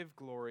than to give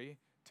glory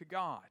to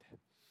God.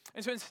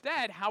 And so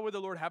instead, how would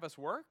the Lord have us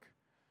work?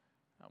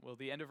 Well,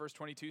 the end of verse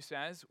 22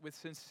 says, with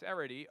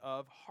sincerity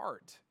of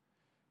heart,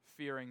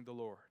 fearing the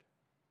Lord.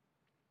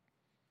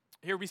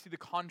 Here we see the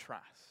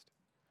contrast.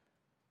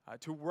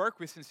 To work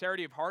with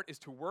sincerity of heart is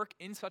to work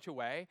in such a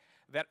way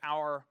that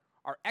our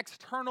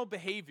external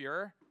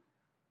behavior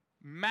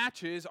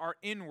matches our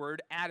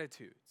inward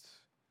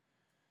attitudes.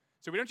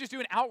 So we don't just do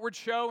an outward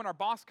show when our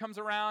boss comes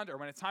around or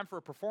when it's time for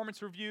a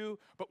performance review,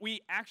 but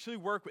we actually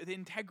work with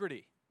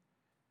integrity.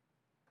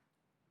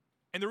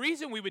 And the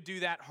reason we would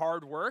do that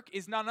hard work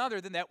is none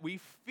other than that we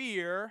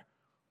fear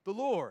the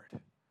Lord.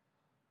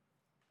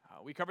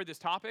 We covered this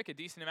topic a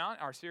decent amount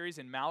in our series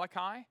in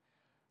Malachi.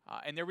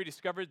 And there we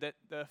discovered that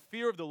the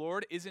fear of the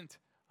Lord isn't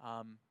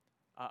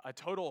a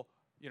total,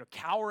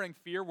 cowering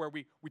fear where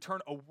we turn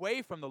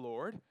away from the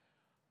Lord.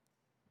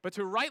 But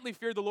to rightly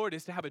fear the Lord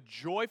is to have a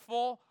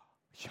joyful,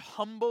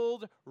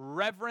 humbled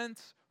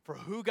reverence for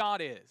who God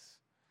is,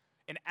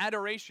 an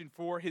adoration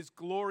for his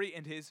glory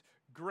and his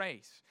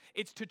grace.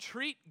 It's to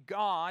treat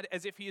God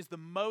as if he is the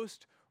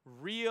most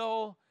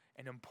real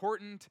and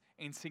important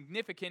and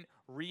significant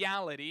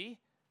reality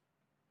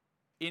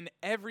in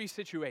every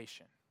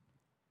situation.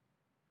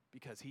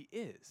 Because he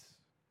is.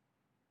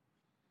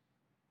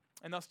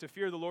 And thus, to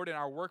fear the Lord in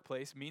our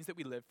workplace means that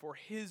we live for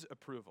his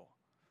approval.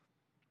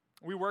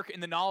 We work in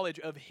the knowledge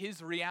of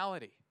his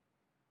reality,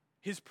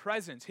 his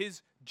presence,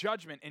 his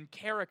judgment and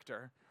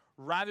character,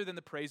 rather than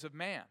the praise of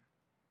man.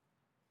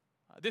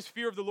 This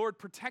fear of the Lord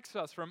protects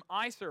us from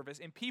eye service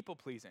and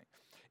people-pleasing.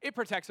 It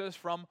protects us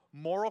from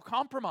moral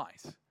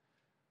compromise,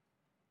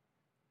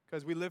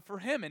 because we live for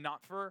him and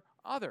not for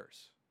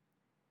others.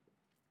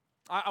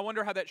 I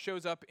wonder how that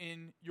shows up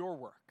in your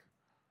work.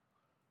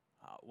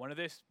 One of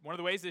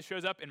the ways this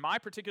shows up in my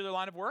particular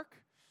line of work,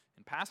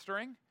 in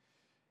pastoring,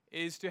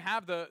 is to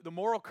have the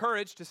moral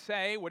courage to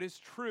say what is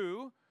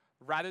true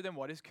rather than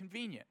what is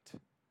convenient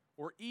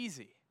or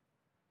easy.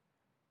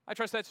 I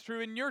trust that's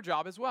true in your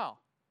job as well.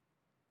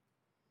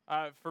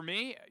 For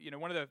me,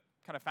 one of the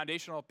kind of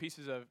foundational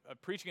pieces of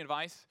preaching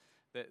advice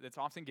that's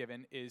often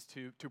given is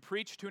to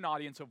preach to an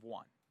audience of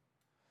one.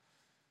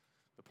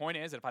 The point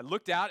is that if I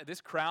looked out at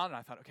this crowd and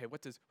I thought, okay,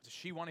 what does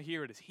she want to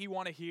hear? What does he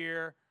want to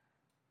hear?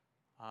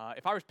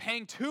 If I was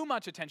paying too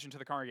much attention to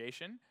the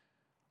congregation,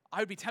 I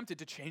would be tempted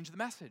to change the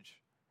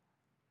message.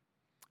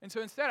 And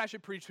so instead, I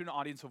should preach to an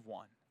audience of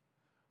one,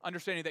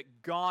 understanding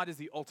that God is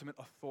the ultimate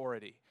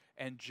authority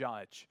and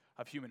judge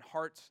of human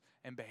hearts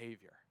and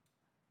behavior.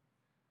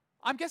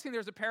 I'm guessing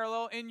there's a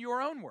parallel in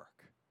your own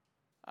work,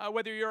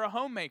 whether you're a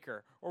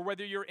homemaker or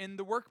whether you're in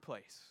the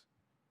workplace.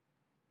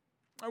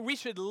 We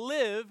should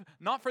live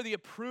not for the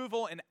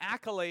approval and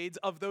accolades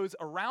of those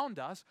around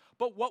us,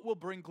 but what will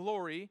bring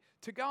glory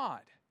to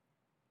God.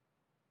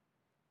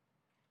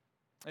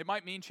 It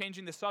might mean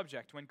changing the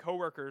subject when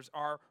coworkers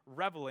are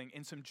reveling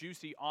in some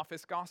juicy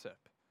office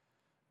gossip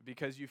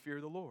because you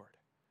fear the Lord.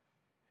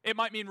 It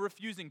might mean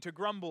refusing to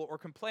grumble or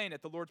complain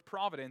at the Lord's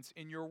providence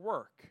in your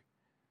work.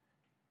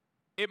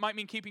 It might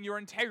mean keeping your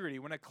integrity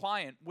when a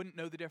client wouldn't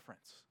know the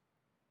difference.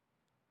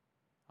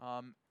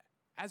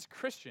 As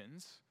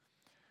Christians,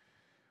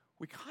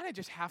 we kind of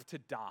just have to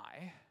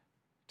die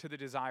to the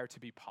desire to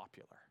be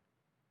popular.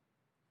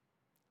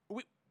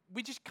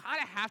 We just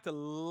kind of have to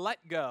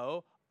let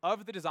go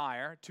of the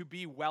desire to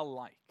be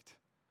well-liked.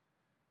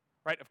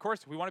 Right? Of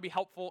course, we want to be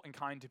helpful and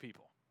kind to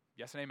people.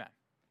 Yes and amen.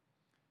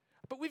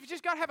 But we've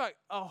just got to have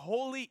a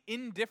holy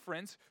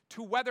indifference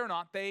to whether or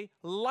not they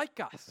like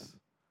us.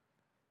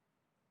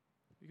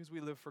 Because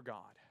we live for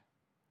God.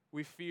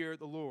 We fear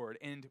the Lord,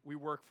 and we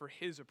work for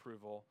his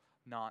approval,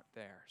 not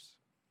theirs.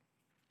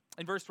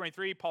 In verse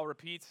 23, Paul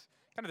repeats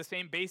kind of the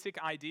same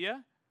basic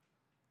idea.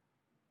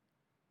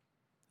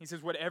 He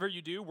says, whatever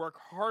you do, work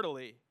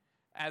heartily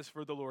as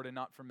for the Lord and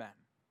not for men,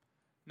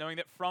 knowing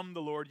that from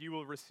the Lord you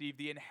will receive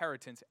the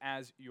inheritance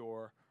as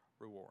your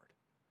reward.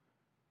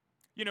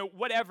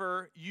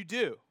 Whatever you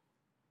do,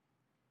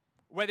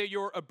 whether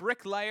you're a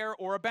bricklayer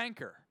or a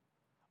banker,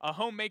 a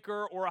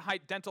homemaker or a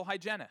dental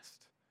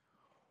hygienist,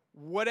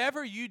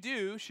 whatever you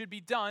do should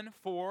be done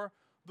for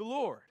the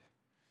Lord.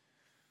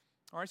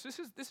 All right, so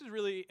this is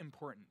really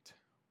important.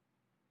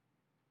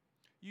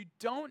 You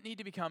don't need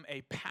to become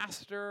a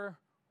pastor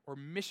or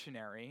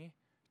missionary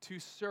to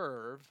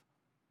serve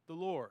the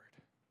Lord.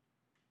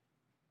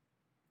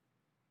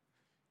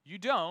 You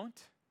don't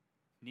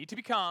need to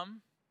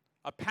become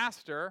a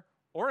pastor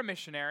or a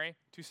missionary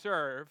to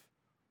serve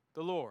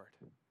the Lord.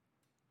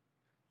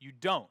 You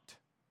don't.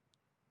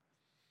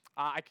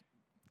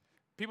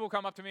 People will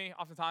come up to me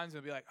oftentimes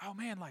and be like, "Oh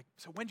man,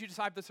 so when did you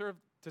decide to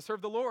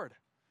serve the Lord?"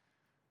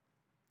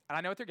 And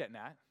I know what they're getting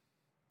at.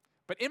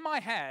 But in my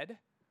head,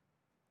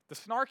 the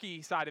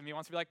snarky side of me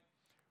wants to be like,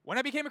 "When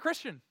I became a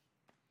Christian."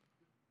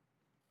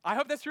 I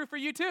hope that's true for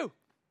you too.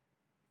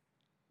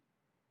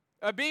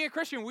 Being a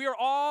Christian, we are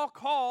all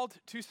called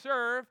to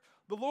serve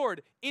the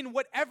Lord in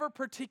whatever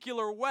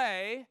particular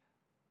way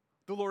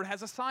the Lord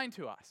has assigned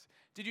to us.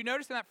 Did you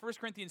notice in that 1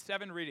 Corinthians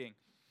 7 reading,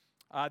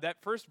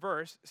 that first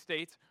verse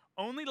states,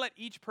 "Only let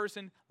each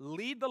person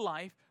lead the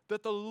life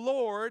that the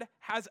Lord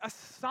has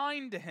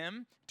assigned to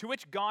him, to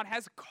which God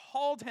has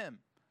called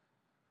him."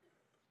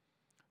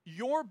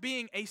 Your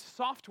being a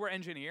software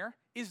engineer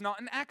is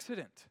not an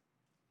accident.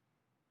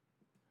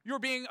 Your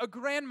being a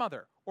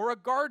grandmother or a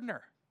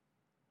gardener,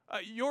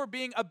 you're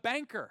being a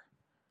banker,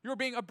 you're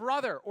being a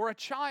brother or a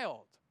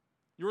child,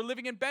 you're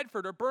living in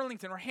Bedford or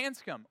Burlington or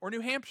Hanscom or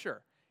New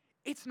Hampshire,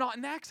 it's not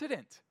an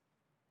accident.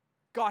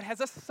 God has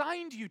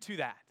assigned you to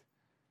that.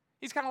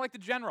 He's kind of like the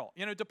general,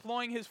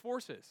 deploying his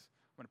forces.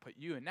 I'm going to put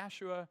you in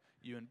Nashua,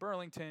 you in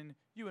Burlington,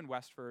 you in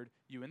Westford,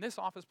 you in this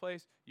office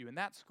place, you in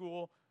that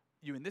school,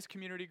 you in this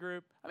community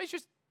group. I mean, it's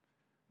just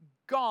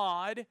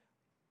God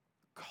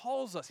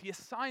calls us. He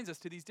assigns us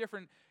to these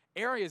different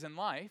areas in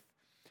life,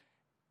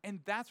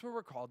 and that's where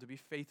we're called to be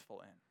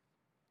faithful in.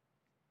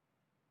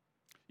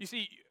 You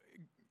see,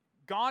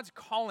 God's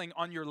calling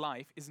on your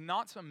life is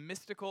not some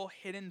mystical,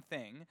 hidden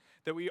thing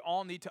that we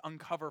all need to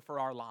uncover for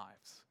our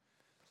lives.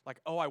 Like,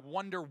 oh, I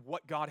wonder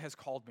what God has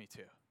called me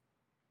to.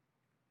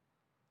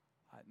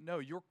 No,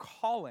 your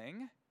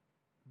calling,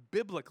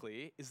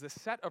 biblically, is the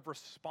set of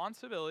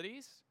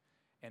responsibilities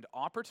and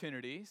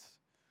opportunities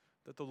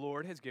that the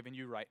Lord has given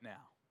you right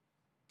now.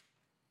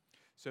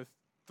 So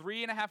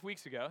 3.5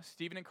 weeks ago,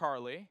 Stephen and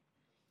Carly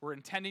were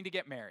intending to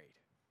get married.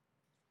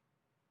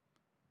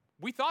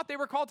 We thought they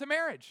were called to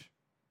marriage.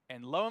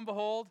 And lo and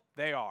behold,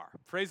 they are.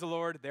 Praise the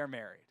Lord, they're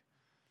married.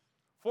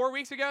 4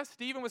 weeks ago,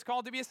 Stephen was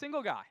called to be a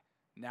single guy.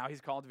 Now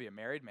he's called to be a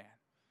married man.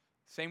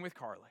 Same with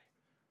Carly.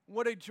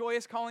 What a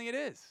joyous calling it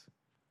is.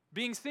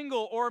 Being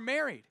single or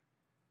married.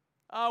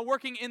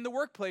 Working in the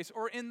workplace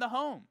or in the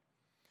home.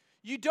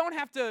 You don't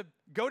have to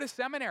go to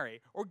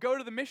seminary or go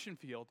to the mission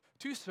field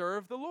to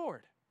serve the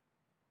Lord.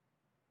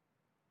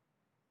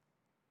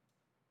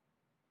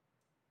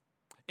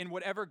 In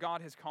whatever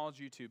God has called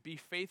you to, be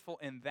faithful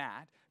in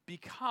that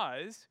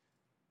because,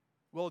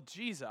 well,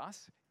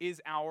 Jesus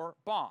is our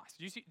boss.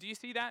 Do you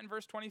see that in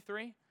verse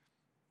 23?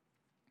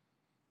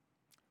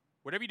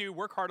 Whatever you do,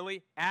 work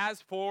heartily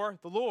as for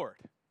the Lord.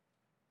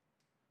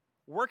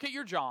 Work at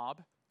your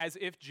job as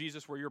if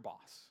Jesus were your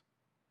boss.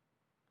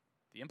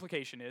 The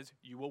implication is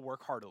you will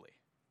work heartily.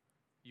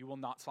 You will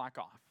not slack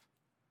off.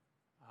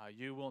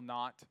 You will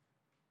not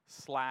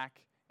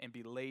slack and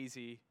be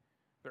lazy,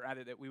 but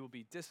rather that we will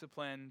be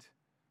disciplined,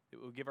 that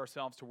we will give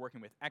ourselves to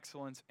working with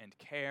excellence and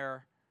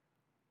care.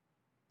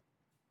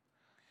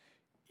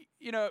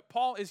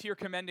 Paul is here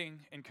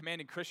commanding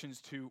Christians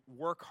to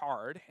work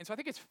hard. And so I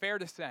think it's fair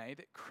to say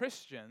that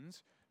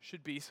Christians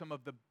should be some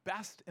of the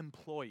best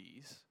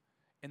employees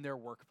in their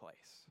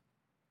workplace.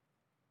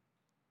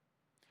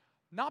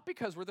 Not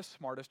because we're the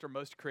smartest or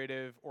most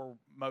creative or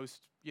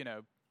most,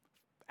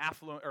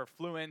 affluent or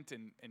fluent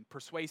and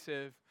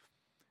persuasive,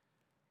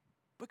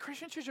 but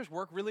Christians should just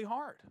work really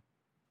hard.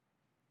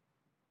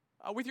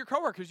 With your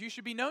coworkers, you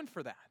should be known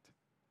for that.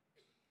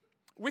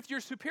 With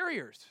your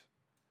superiors,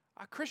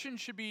 Christians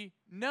should be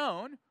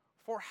known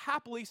for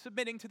happily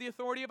submitting to the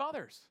authority of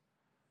others.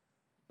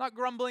 Not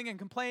grumbling and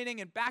complaining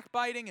and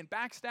backbiting and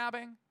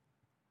backstabbing.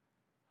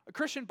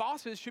 Christian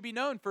bosses should be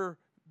known for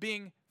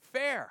being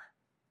fair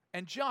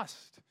and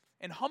just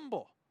and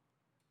humble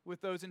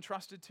with those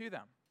entrusted to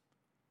them.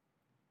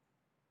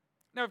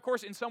 Now, of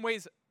course, in some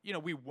ways,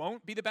 we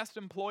won't be the best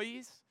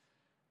employees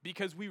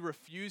because we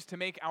refuse to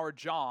make our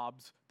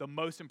jobs the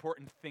most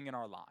important thing in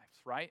our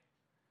lives, right?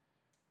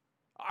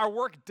 Our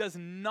work does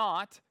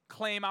not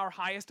claim our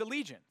highest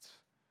allegiance.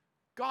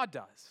 God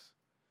does.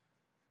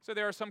 So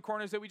there are some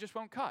corners that we just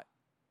won't cut.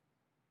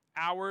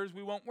 Hours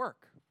we won't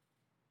work.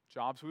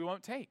 Jobs we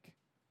won't take.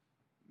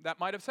 That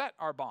might upset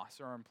our boss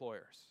or our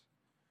employers.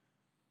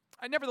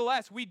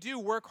 Nevertheless, we do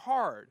work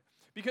hard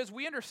because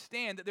we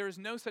understand that there is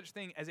no such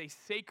thing as a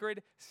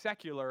sacred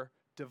secular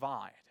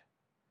divide.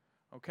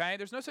 Okay?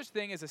 There's no such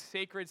thing as a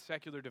sacred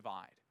secular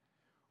divide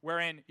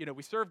wherein,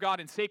 we serve God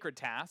in sacred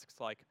tasks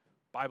like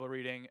Bible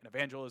reading and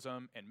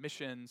evangelism and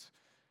missions,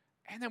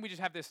 and then we just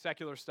have this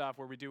secular stuff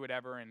where we do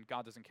whatever and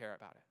God doesn't care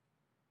about it.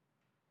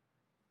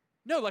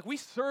 No, we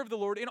serve the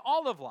Lord in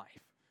all of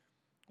life,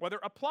 whether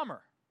a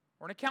plumber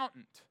or an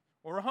accountant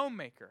or a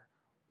homemaker,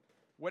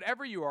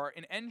 whatever you are,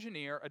 an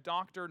engineer, a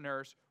doctor,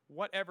 nurse,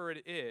 whatever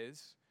it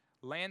is,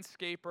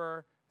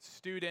 landscaper,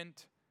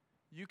 student,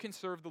 you can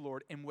serve the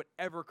Lord in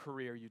whatever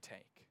career you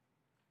take.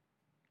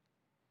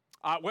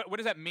 What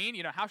does that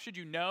mean? How should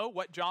you know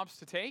what jobs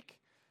to take?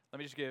 Let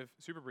me just give,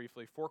 super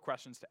briefly, 4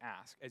 questions to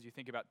ask as you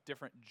think about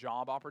different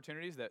job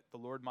opportunities that the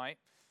Lord might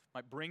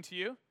bring to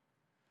you.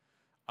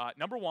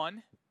 Number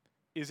 1,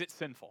 is it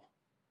sinful?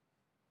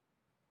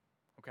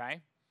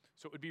 Okay?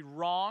 So it would be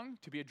wrong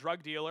to be a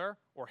drug dealer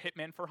or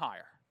hitman for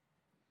hire.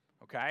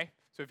 Okay?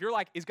 So if you're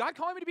like, is God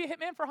calling me to be a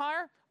hitman for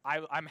hire?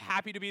 I'm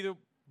happy to be the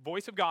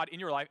voice of God in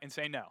your life and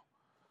say no.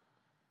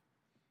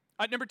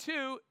 Number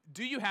 2,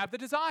 do you have the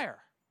desire?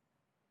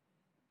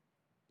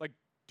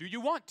 Do you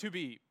want to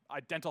be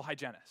a dental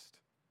hygienist?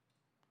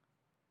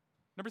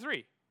 Number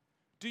 3,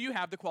 do you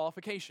have the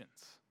qualifications?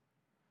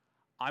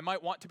 I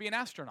might want to be an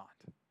astronaut.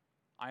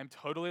 I am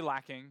totally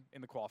lacking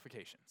in the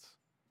qualifications.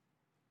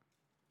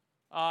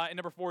 And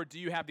number 4, do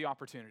you have the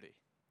opportunity?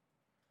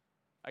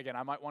 Again,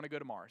 I might want to go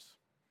to Mars,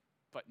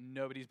 but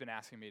nobody's been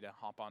asking me to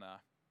hop on a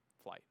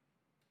flight.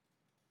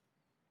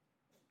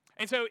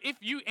 And so if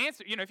you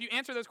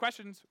answer those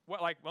questions,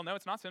 well, no,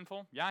 it's not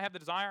sinful. Yeah, I have the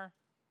desire.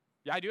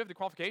 Yeah, I do have the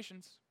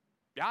qualifications.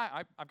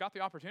 Yeah, I've got the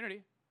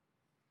opportunity.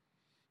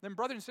 Then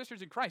brothers and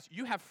sisters in Christ,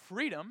 you have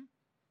freedom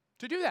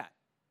to do that.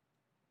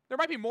 There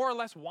might be more or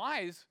less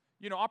wise,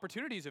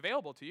 opportunities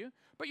available to you,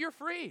 but you're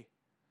free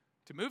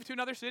to move to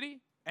another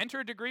city, enter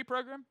a degree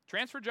program,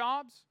 transfer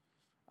jobs.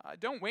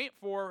 Don't wait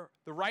for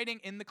the writing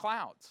in the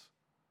clouds.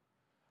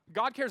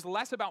 God cares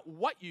less about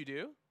what you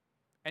do,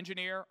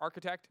 engineer,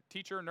 architect,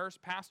 teacher, nurse,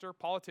 pastor,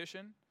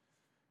 politician,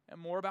 and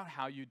more about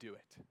how you do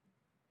it.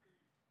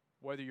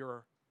 Whether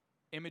you're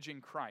imaging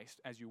Christ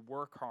as you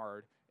work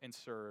hard and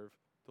serve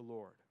the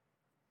Lord.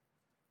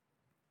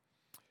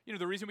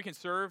 The reason we can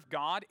serve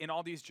God in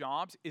all these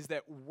jobs is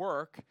that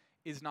work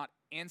is not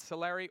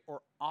ancillary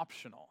or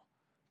optional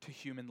to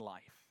human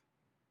life.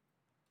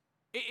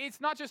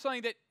 It's not just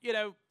something that,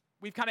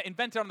 we've kind of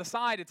invented on the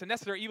side. It's a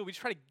necessary evil. We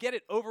just try to get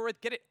it over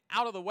with, get it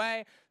out of the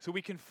way so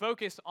we can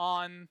focus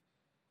on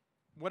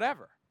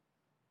whatever.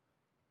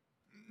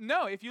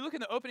 No, if you look in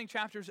the opening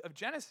chapters of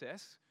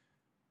Genesis,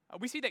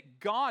 we see that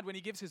God, when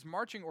he gives his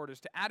marching orders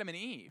to Adam and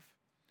Eve,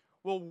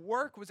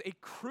 work was a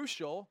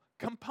crucial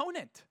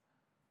component.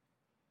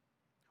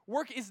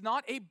 Work is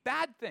not a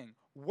bad thing.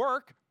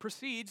 Work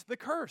precedes the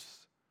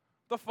curse,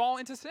 the fall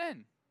into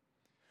sin.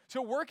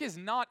 So work is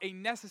not a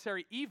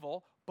necessary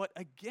evil, but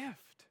a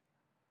gift.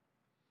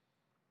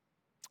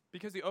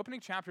 Because the opening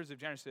chapters of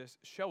Genesis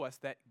show us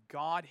that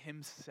God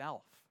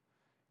himself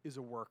is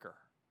a worker.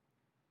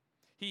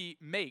 He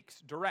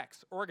makes,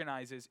 directs,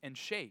 organizes, and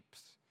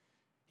shapes.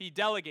 He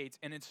delegates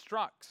and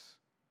instructs.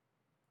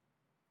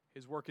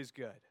 His work is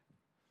good.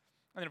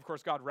 And then, of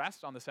course, God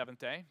rests on the seventh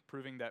day,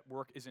 proving that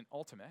work isn't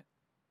ultimate.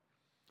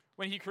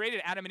 When he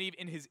created Adam and Eve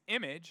in his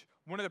image,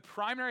 one of the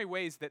primary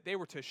ways that they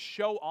were to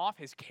show off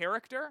his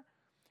character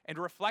and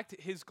reflect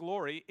his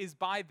glory is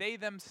by they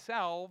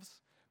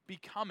themselves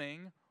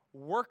becoming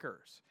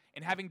workers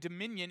and having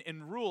dominion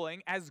and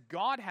ruling as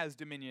God has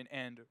dominion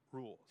and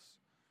rules.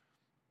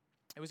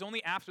 It was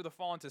only after the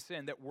fall into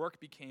sin that work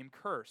became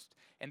cursed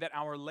and that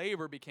our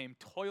labor became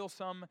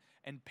toilsome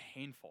and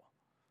painful.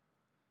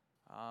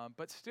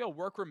 But still,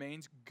 work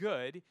remains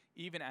good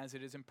even as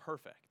it is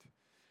imperfect.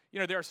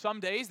 There are some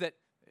days that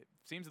it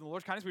seems in the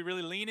Lord's kindness we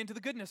really lean into the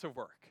goodness of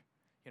work.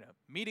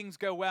 Meetings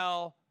go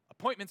well,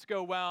 appointments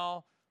go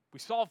well, we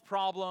solve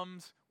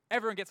problems,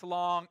 everyone gets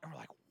along, and we're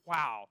like,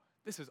 wow,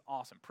 this is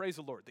awesome. Praise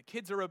the Lord. The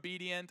kids are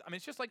obedient.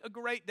 It's just like a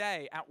great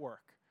day at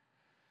work.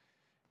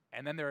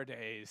 And then there are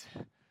days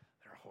that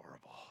are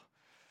horrible.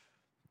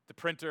 The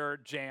printer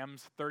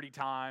jams 30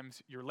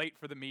 times. You're late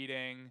for the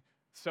meeting.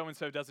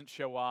 So-and-so doesn't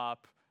show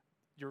up.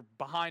 You're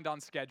behind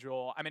on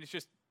schedule.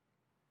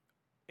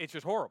 It's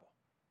just horrible.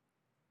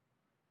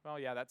 Well,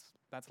 yeah,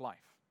 that's life.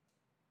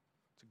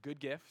 It's a good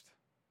gift.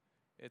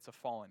 It's a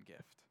fallen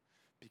gift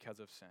because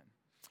of sin.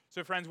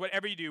 So friends,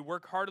 whatever you do,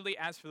 work heartily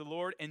as for the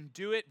Lord and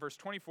do it, verse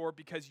 24,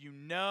 because you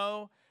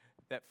know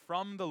that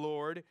from the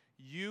Lord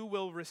you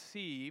will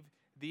receive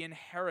the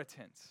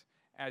inheritance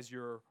as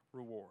your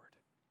reward.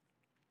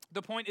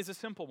 The point is a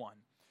simple one.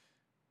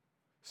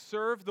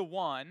 Serve the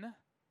one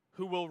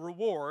who will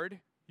reward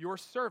your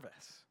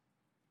service.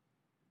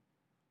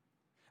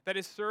 That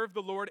is, serve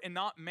the Lord and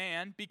not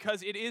man,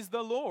 because it is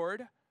the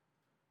Lord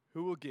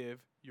who will give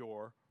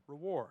your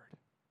reward.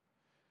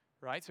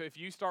 Right? So if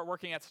you start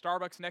working at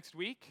Starbucks next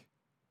week,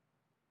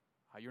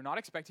 you're not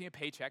expecting a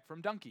paycheck from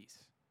donkeys.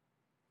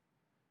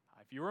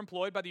 If you were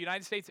employed by the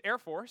United States Air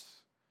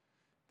Force,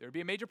 there would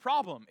be a major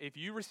problem if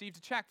you received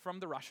a check from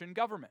the Russian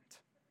government.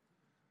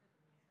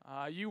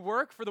 You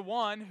work for the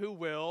one who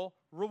will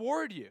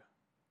reward you.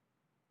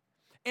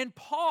 And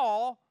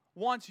Paul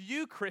wants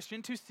you,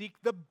 Christian, to seek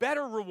the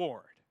better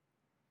reward.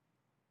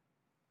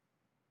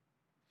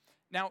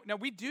 Now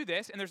we do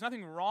this, and there's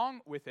nothing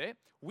wrong with it.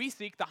 We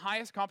seek the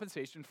highest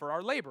compensation for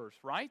our labors,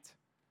 right?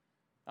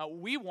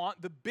 We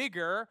want the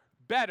bigger,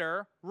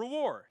 better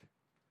reward.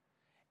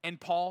 And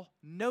Paul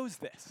knows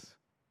this.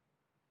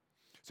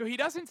 So he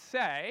doesn't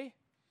say,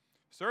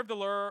 serve the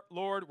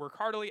Lord, work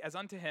heartily as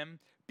unto him,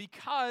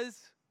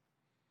 because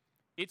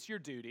it's your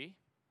duty,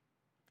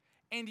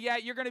 and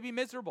yet you're going to be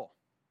miserable.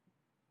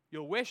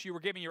 You'll wish you were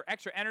giving your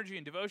extra energy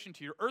and devotion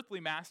to your earthly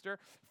master,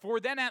 for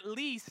then at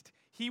least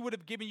he would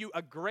have given you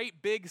a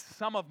great big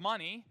sum of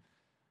money,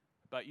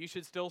 but you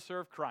should still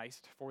serve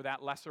Christ for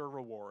that lesser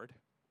reward.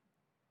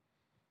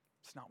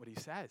 It's not what he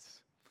says.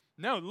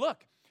 No,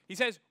 look, he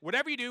says,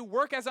 whatever you do,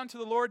 work as unto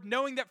the Lord,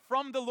 knowing that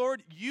from the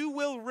Lord you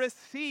will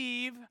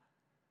receive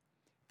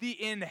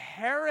the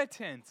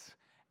inheritance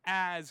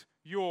as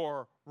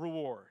your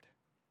reward.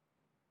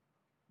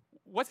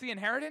 What's the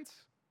inheritance?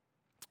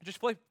 Just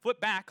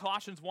flip back,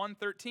 Colossians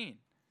 1:13.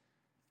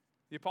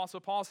 The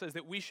Apostle Paul says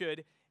that we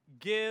should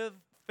give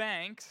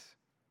thanks,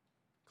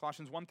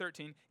 Colossians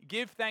 1:13,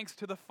 give thanks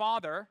to the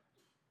Father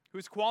who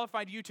has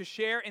qualified you to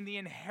share in the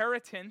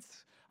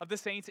inheritance of the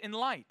saints in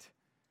light.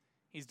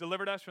 He's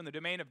delivered us from the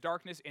domain of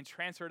darkness and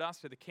transferred us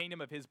to the kingdom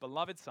of his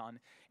beloved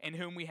Son, in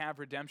whom we have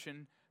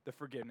redemption, the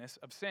forgiveness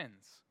of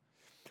sins.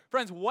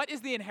 Friends, what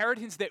is the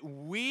inheritance that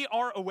we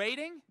are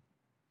awaiting?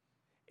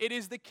 It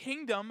is the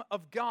kingdom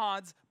of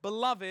God's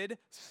beloved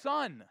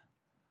Son.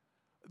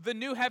 The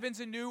new heavens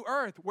and new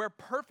earth, where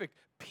perfect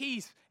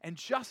peace and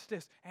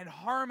justice and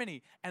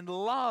harmony and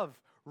love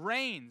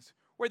reigns,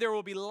 where there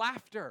will be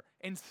laughter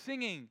and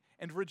singing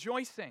and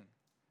rejoicing.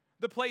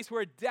 The place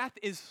where death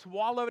is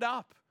swallowed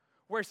up,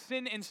 where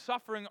sin and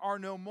suffering are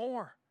no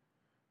more,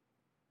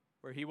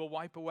 where he will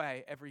wipe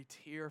away every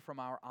tear from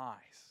our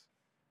eyes,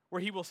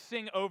 where he will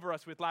sing over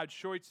us with loud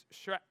shouts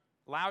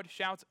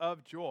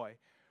of joy,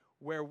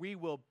 where we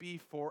will be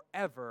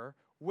forever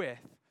with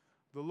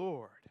the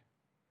Lord.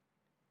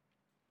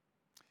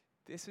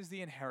 This is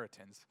the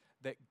inheritance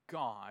that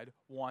God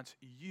wants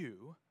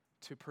you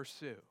to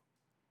pursue.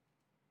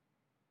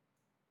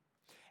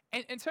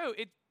 And so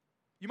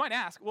you might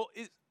ask, well,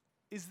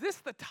 is this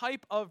the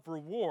type of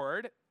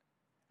reward,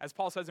 as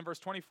Paul says in verse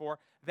 24,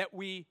 that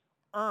we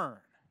earn?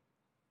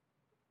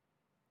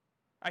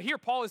 Here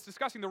Paul is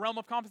discussing the realm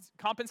of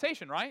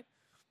compensation, right?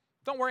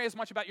 Don't worry as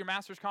much about your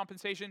master's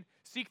compensation.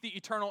 Seek the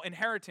eternal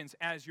inheritance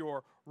as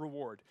your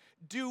reward.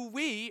 Do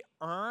we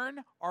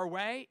earn our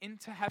way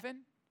into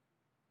heaven?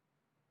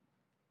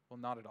 Well,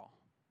 not at all.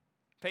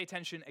 Pay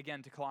attention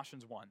again to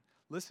Colossians 1.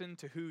 Listen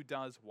to who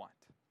does what.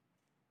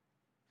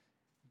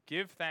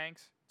 Give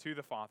thanks to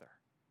the Father,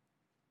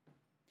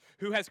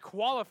 who has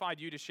qualified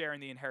you to share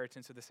in the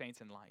inheritance of the saints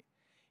in light.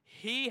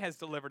 He has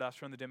delivered us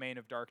from the domain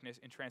of darkness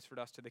and transferred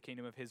us to the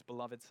kingdom of his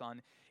beloved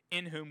Son,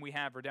 in whom we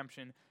have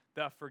redemption,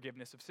 the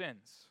forgiveness of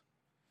sins.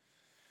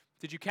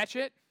 Did you catch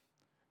it?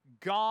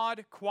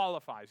 God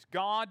qualifies,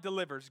 God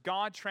delivers,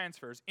 God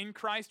transfers. In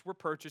Christ we're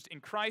purchased.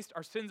 In Christ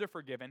our sins are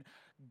forgiven.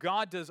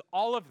 God does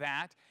all of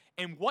that.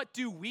 And what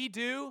do?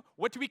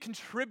 What do we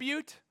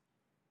contribute?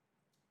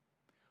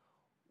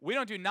 We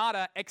don't do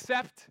nada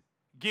except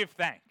give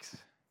thanks.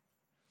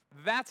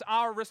 That's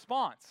our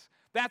response.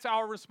 That's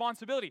our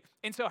responsibility.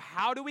 And so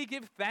how do we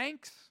give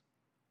thanks?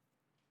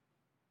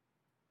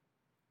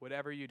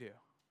 Whatever you do,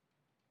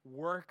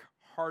 work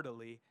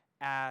heartily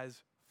as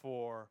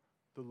for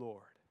the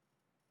Lord.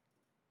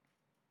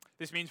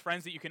 This means,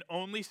 friends, that you can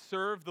only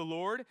serve the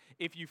Lord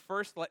if you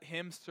first let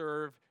him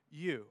serve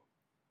you.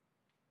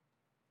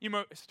 You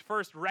must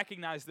first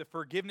recognize the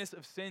forgiveness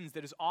of sins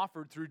that is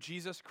offered through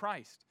Jesus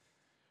Christ,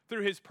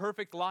 through his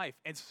perfect life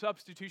and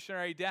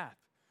substitutionary death,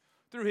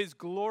 through his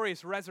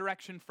glorious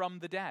resurrection from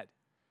the dead.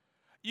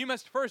 You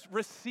must first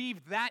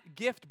receive that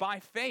gift by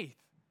faith,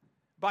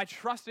 by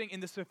trusting in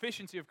the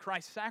sufficiency of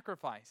Christ's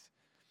sacrifice.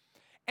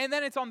 And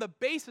then it's on the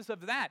basis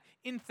of that,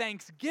 in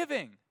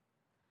thanksgiving,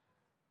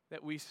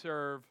 that we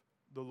serve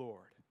the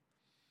Lord.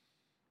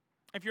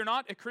 If you're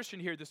not a Christian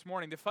here this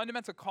morning, the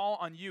fundamental call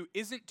on you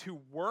isn't to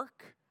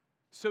work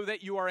so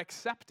that you are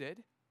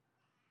accepted,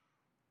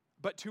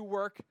 but to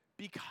work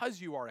because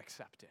you are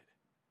accepted,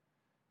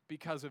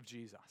 because of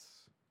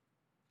Jesus.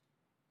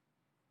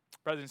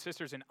 Brothers and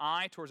sisters, an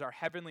eye towards our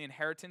heavenly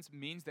inheritance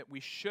means that we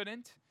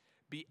shouldn't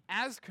be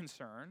as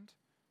concerned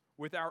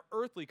with our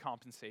earthly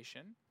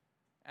compensation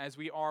as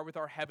we are with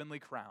our heavenly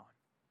crown.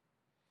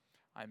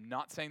 I'm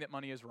not saying that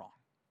money is wrong.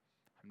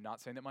 I'm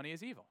not saying that money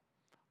is evil.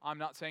 I'm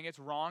not saying it's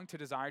wrong to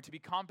desire to be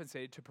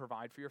compensated to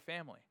provide for your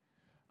family.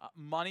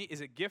 Money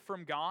is a gift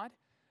from God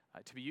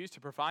to be used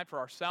to provide for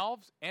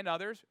ourselves and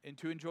others and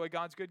to enjoy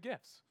God's good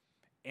gifts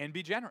and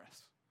be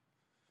generous.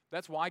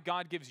 That's why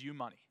God gives you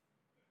money.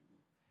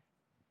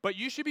 But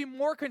you should be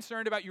more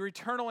concerned about your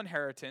eternal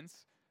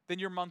inheritance than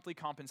your monthly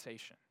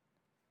compensation.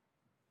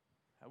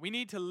 We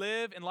need to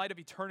live in light of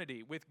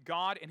eternity with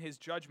God and his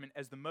judgment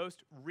as the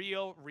most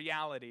real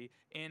reality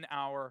in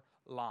our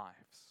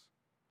lives.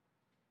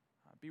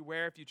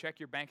 Beware if you check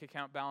your bank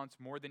account balance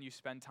more than you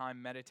spend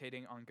time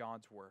meditating on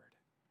God's word.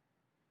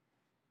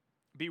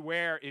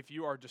 Beware if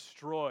you are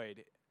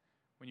destroyed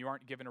when you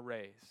aren't given a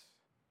raise,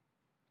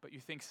 but you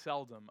think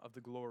seldom of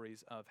the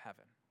glories of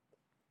heaven.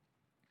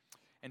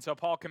 And so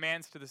Paul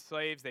commands to the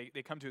slaves,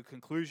 they come to a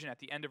conclusion at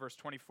the end of verse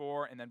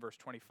 24 and then verse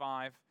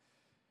 25.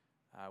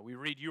 We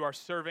read, "You are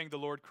serving the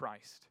Lord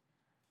Christ.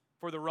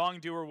 For the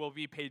wrongdoer will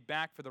be paid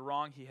back for the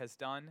wrong he has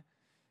done,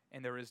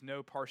 and there is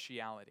no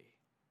partiality."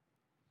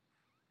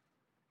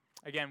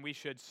 Again, we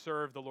should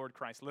serve the Lord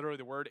Christ. Literally,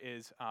 the word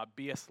is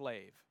be a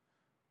slave.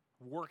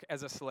 Work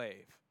as a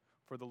slave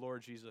for the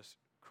Lord Jesus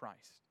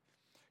Christ.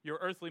 Your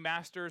earthly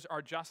masters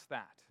are just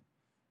that.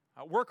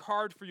 Work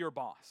hard for your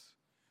boss.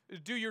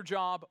 Do your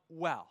job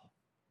well.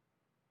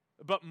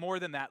 But more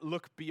than that,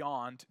 look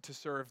beyond to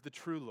serve the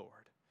true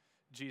Lord,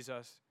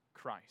 Jesus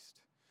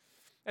Christ.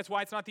 That's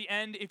why it's not the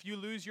end if you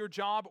lose your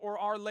job or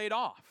are laid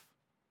off.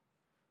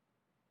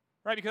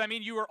 Right? Because,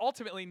 you are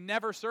ultimately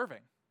never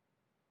serving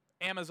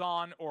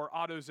Amazon or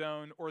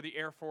AutoZone or the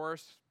Air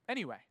Force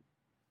anyway.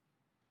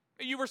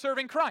 You were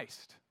serving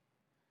Christ.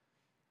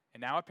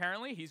 And now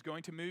apparently he's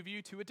going to move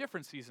you to a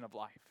different season of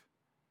life.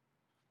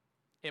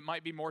 It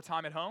might be more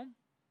time at home.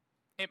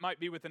 It might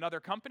be with another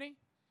company.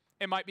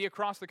 It might be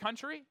across the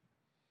country.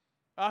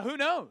 Who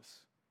knows?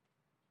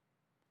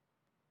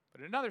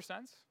 But in another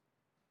sense,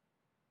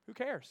 who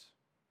cares?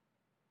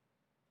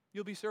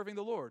 You'll be serving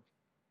the Lord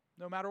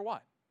no matter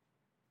what.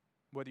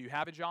 Whether you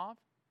have a job,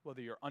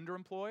 whether you're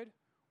underemployed,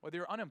 whether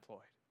you're unemployed.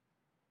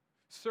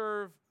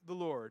 Serve the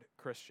Lord,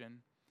 Christian,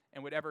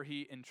 and whatever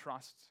he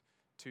entrusts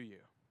to you.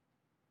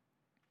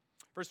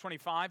 Verse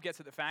 25 gets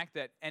at the fact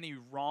that any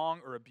wrong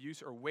or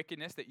abuse or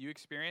wickedness that you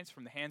experience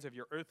from the hands of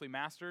your earthly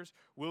masters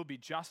will be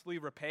justly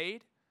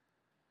repaid.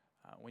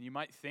 When you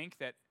might think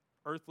that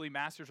earthly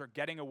masters are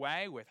getting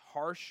away with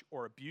harsh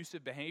or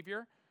abusive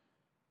behavior,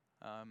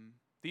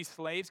 these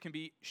slaves can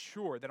be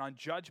sure that on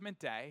Judgment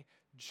Day,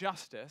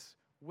 justice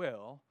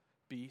will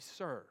be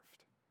served.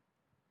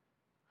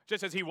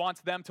 Just as he wants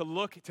them to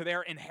look to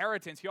their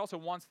inheritance, he also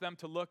wants them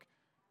to look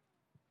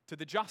to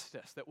the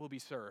justice that will be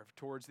served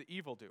towards the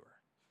evildoer.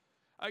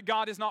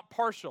 God is not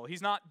partial.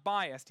 He's not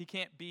biased. He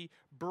can't be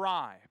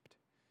bribed.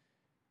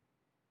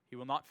 He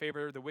will not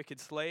favor the wicked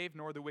slave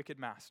nor the wicked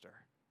master.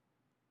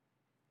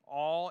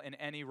 All and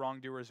any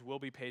wrongdoers will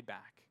be paid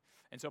back.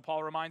 And so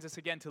Paul reminds us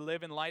again to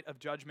live in light of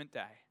Judgment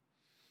Day.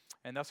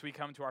 And thus we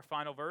come to our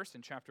final verse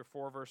in chapter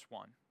 4, verse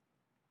 1.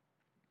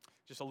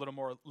 Just a little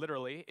more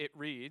literally, it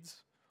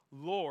reads,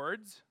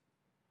 Lords,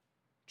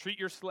 treat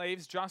your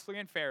slaves justly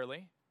and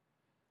fairly,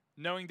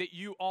 knowing that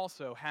you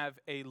also have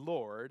a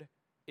Lord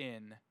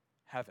in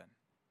heaven.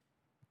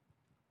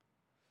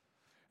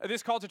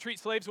 This call to treat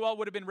slaves well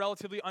would have been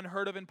relatively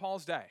unheard of in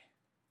Paul's day.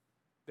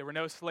 There were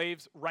no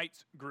slaves'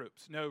 rights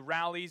groups, no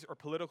rallies or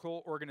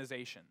political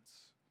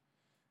organizations.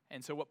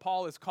 And so what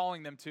Paul is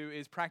calling them to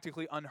is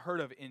practically unheard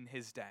of in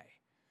his day,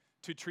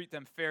 to treat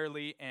them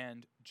fairly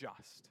and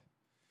just.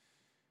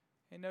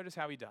 And notice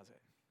how he does it.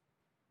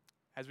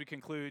 As we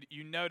conclude,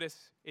 you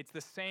notice it's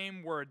the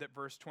same word that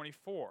verse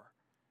 24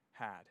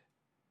 had,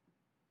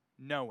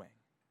 knowing.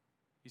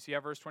 You see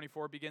how verse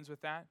 24 begins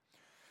with that?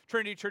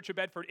 Trinity Church of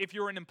Bedford, if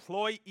you're an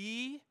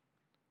employee,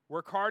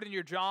 work hard in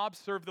your job,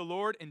 serve the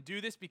Lord, and do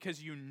this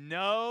because you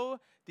know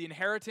the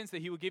inheritance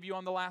that he will give you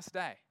on the last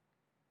day.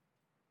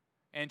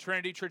 And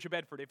Trinity Church of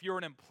Bedford, if you're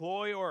an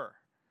employer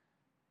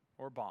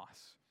or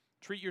boss,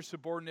 treat your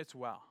subordinates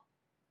well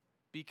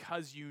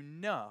because you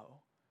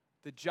know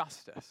the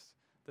justice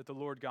that the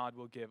Lord God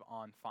will give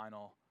on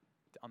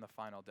the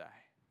final day.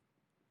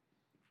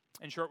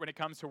 In short, when it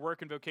comes to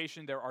work and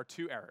vocation, there are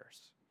two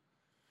errors.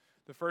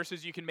 The first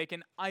is you can make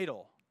an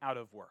idol out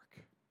of work.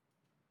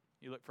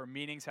 You look for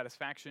meaning,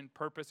 satisfaction,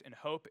 purpose, and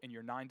hope in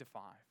your 9 to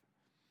 5.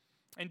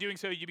 In doing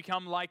so, you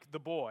become like the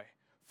boy,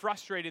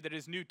 frustrated that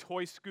his new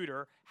toy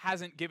scooter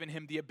hasn't given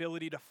him the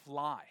ability to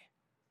fly.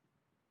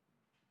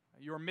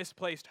 Your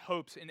misplaced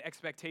hopes and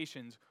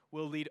expectations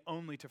will lead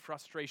only to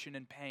frustration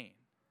and pain.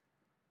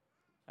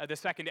 The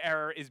second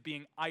error is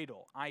being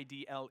idle,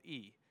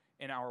 I-D-L-E,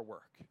 in our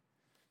work.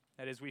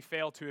 That is, we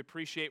fail to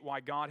appreciate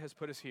why God has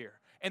put us here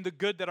and the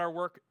good that our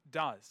work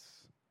does.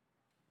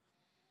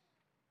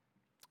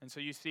 And so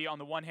you see, on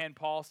the one hand,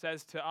 Paul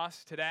says to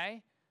us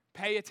today,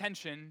 pay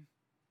attention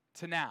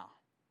to now.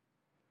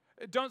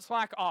 Don't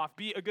slack off.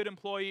 Be a good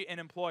employee and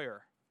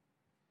employer.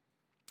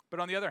 But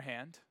on the other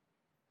hand,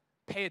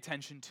 pay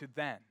attention to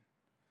then,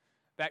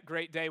 that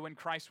great day when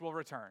Christ will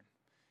return,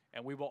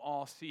 and we will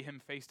all see him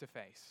face to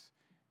face,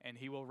 and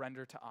he will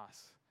render to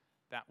us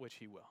that which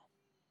he will.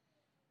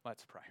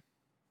 Let's pray.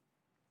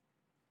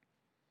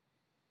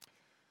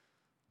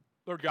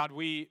 Lord God,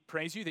 we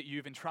praise you that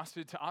you've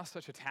entrusted to us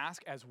such a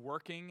task as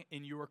working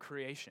in your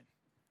creation.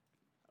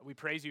 We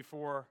praise you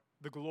for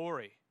the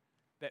glory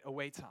that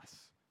awaits us,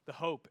 the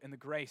hope and the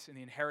grace and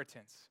the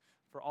inheritance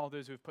for all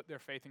those who have put their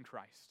faith in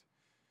Christ.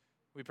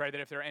 We pray that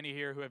if there are any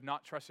here who have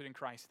not trusted in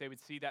Christ, they would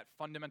see that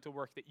fundamental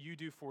work that you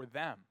do for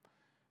them,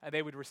 and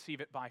they would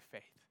receive it by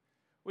faith.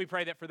 We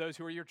pray that for those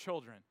who are your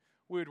children,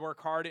 we would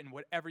work hard in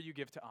whatever you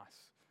give to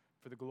us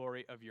for the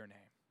glory of your name.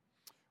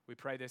 We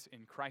pray this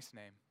in Christ's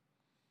name.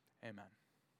 Amen.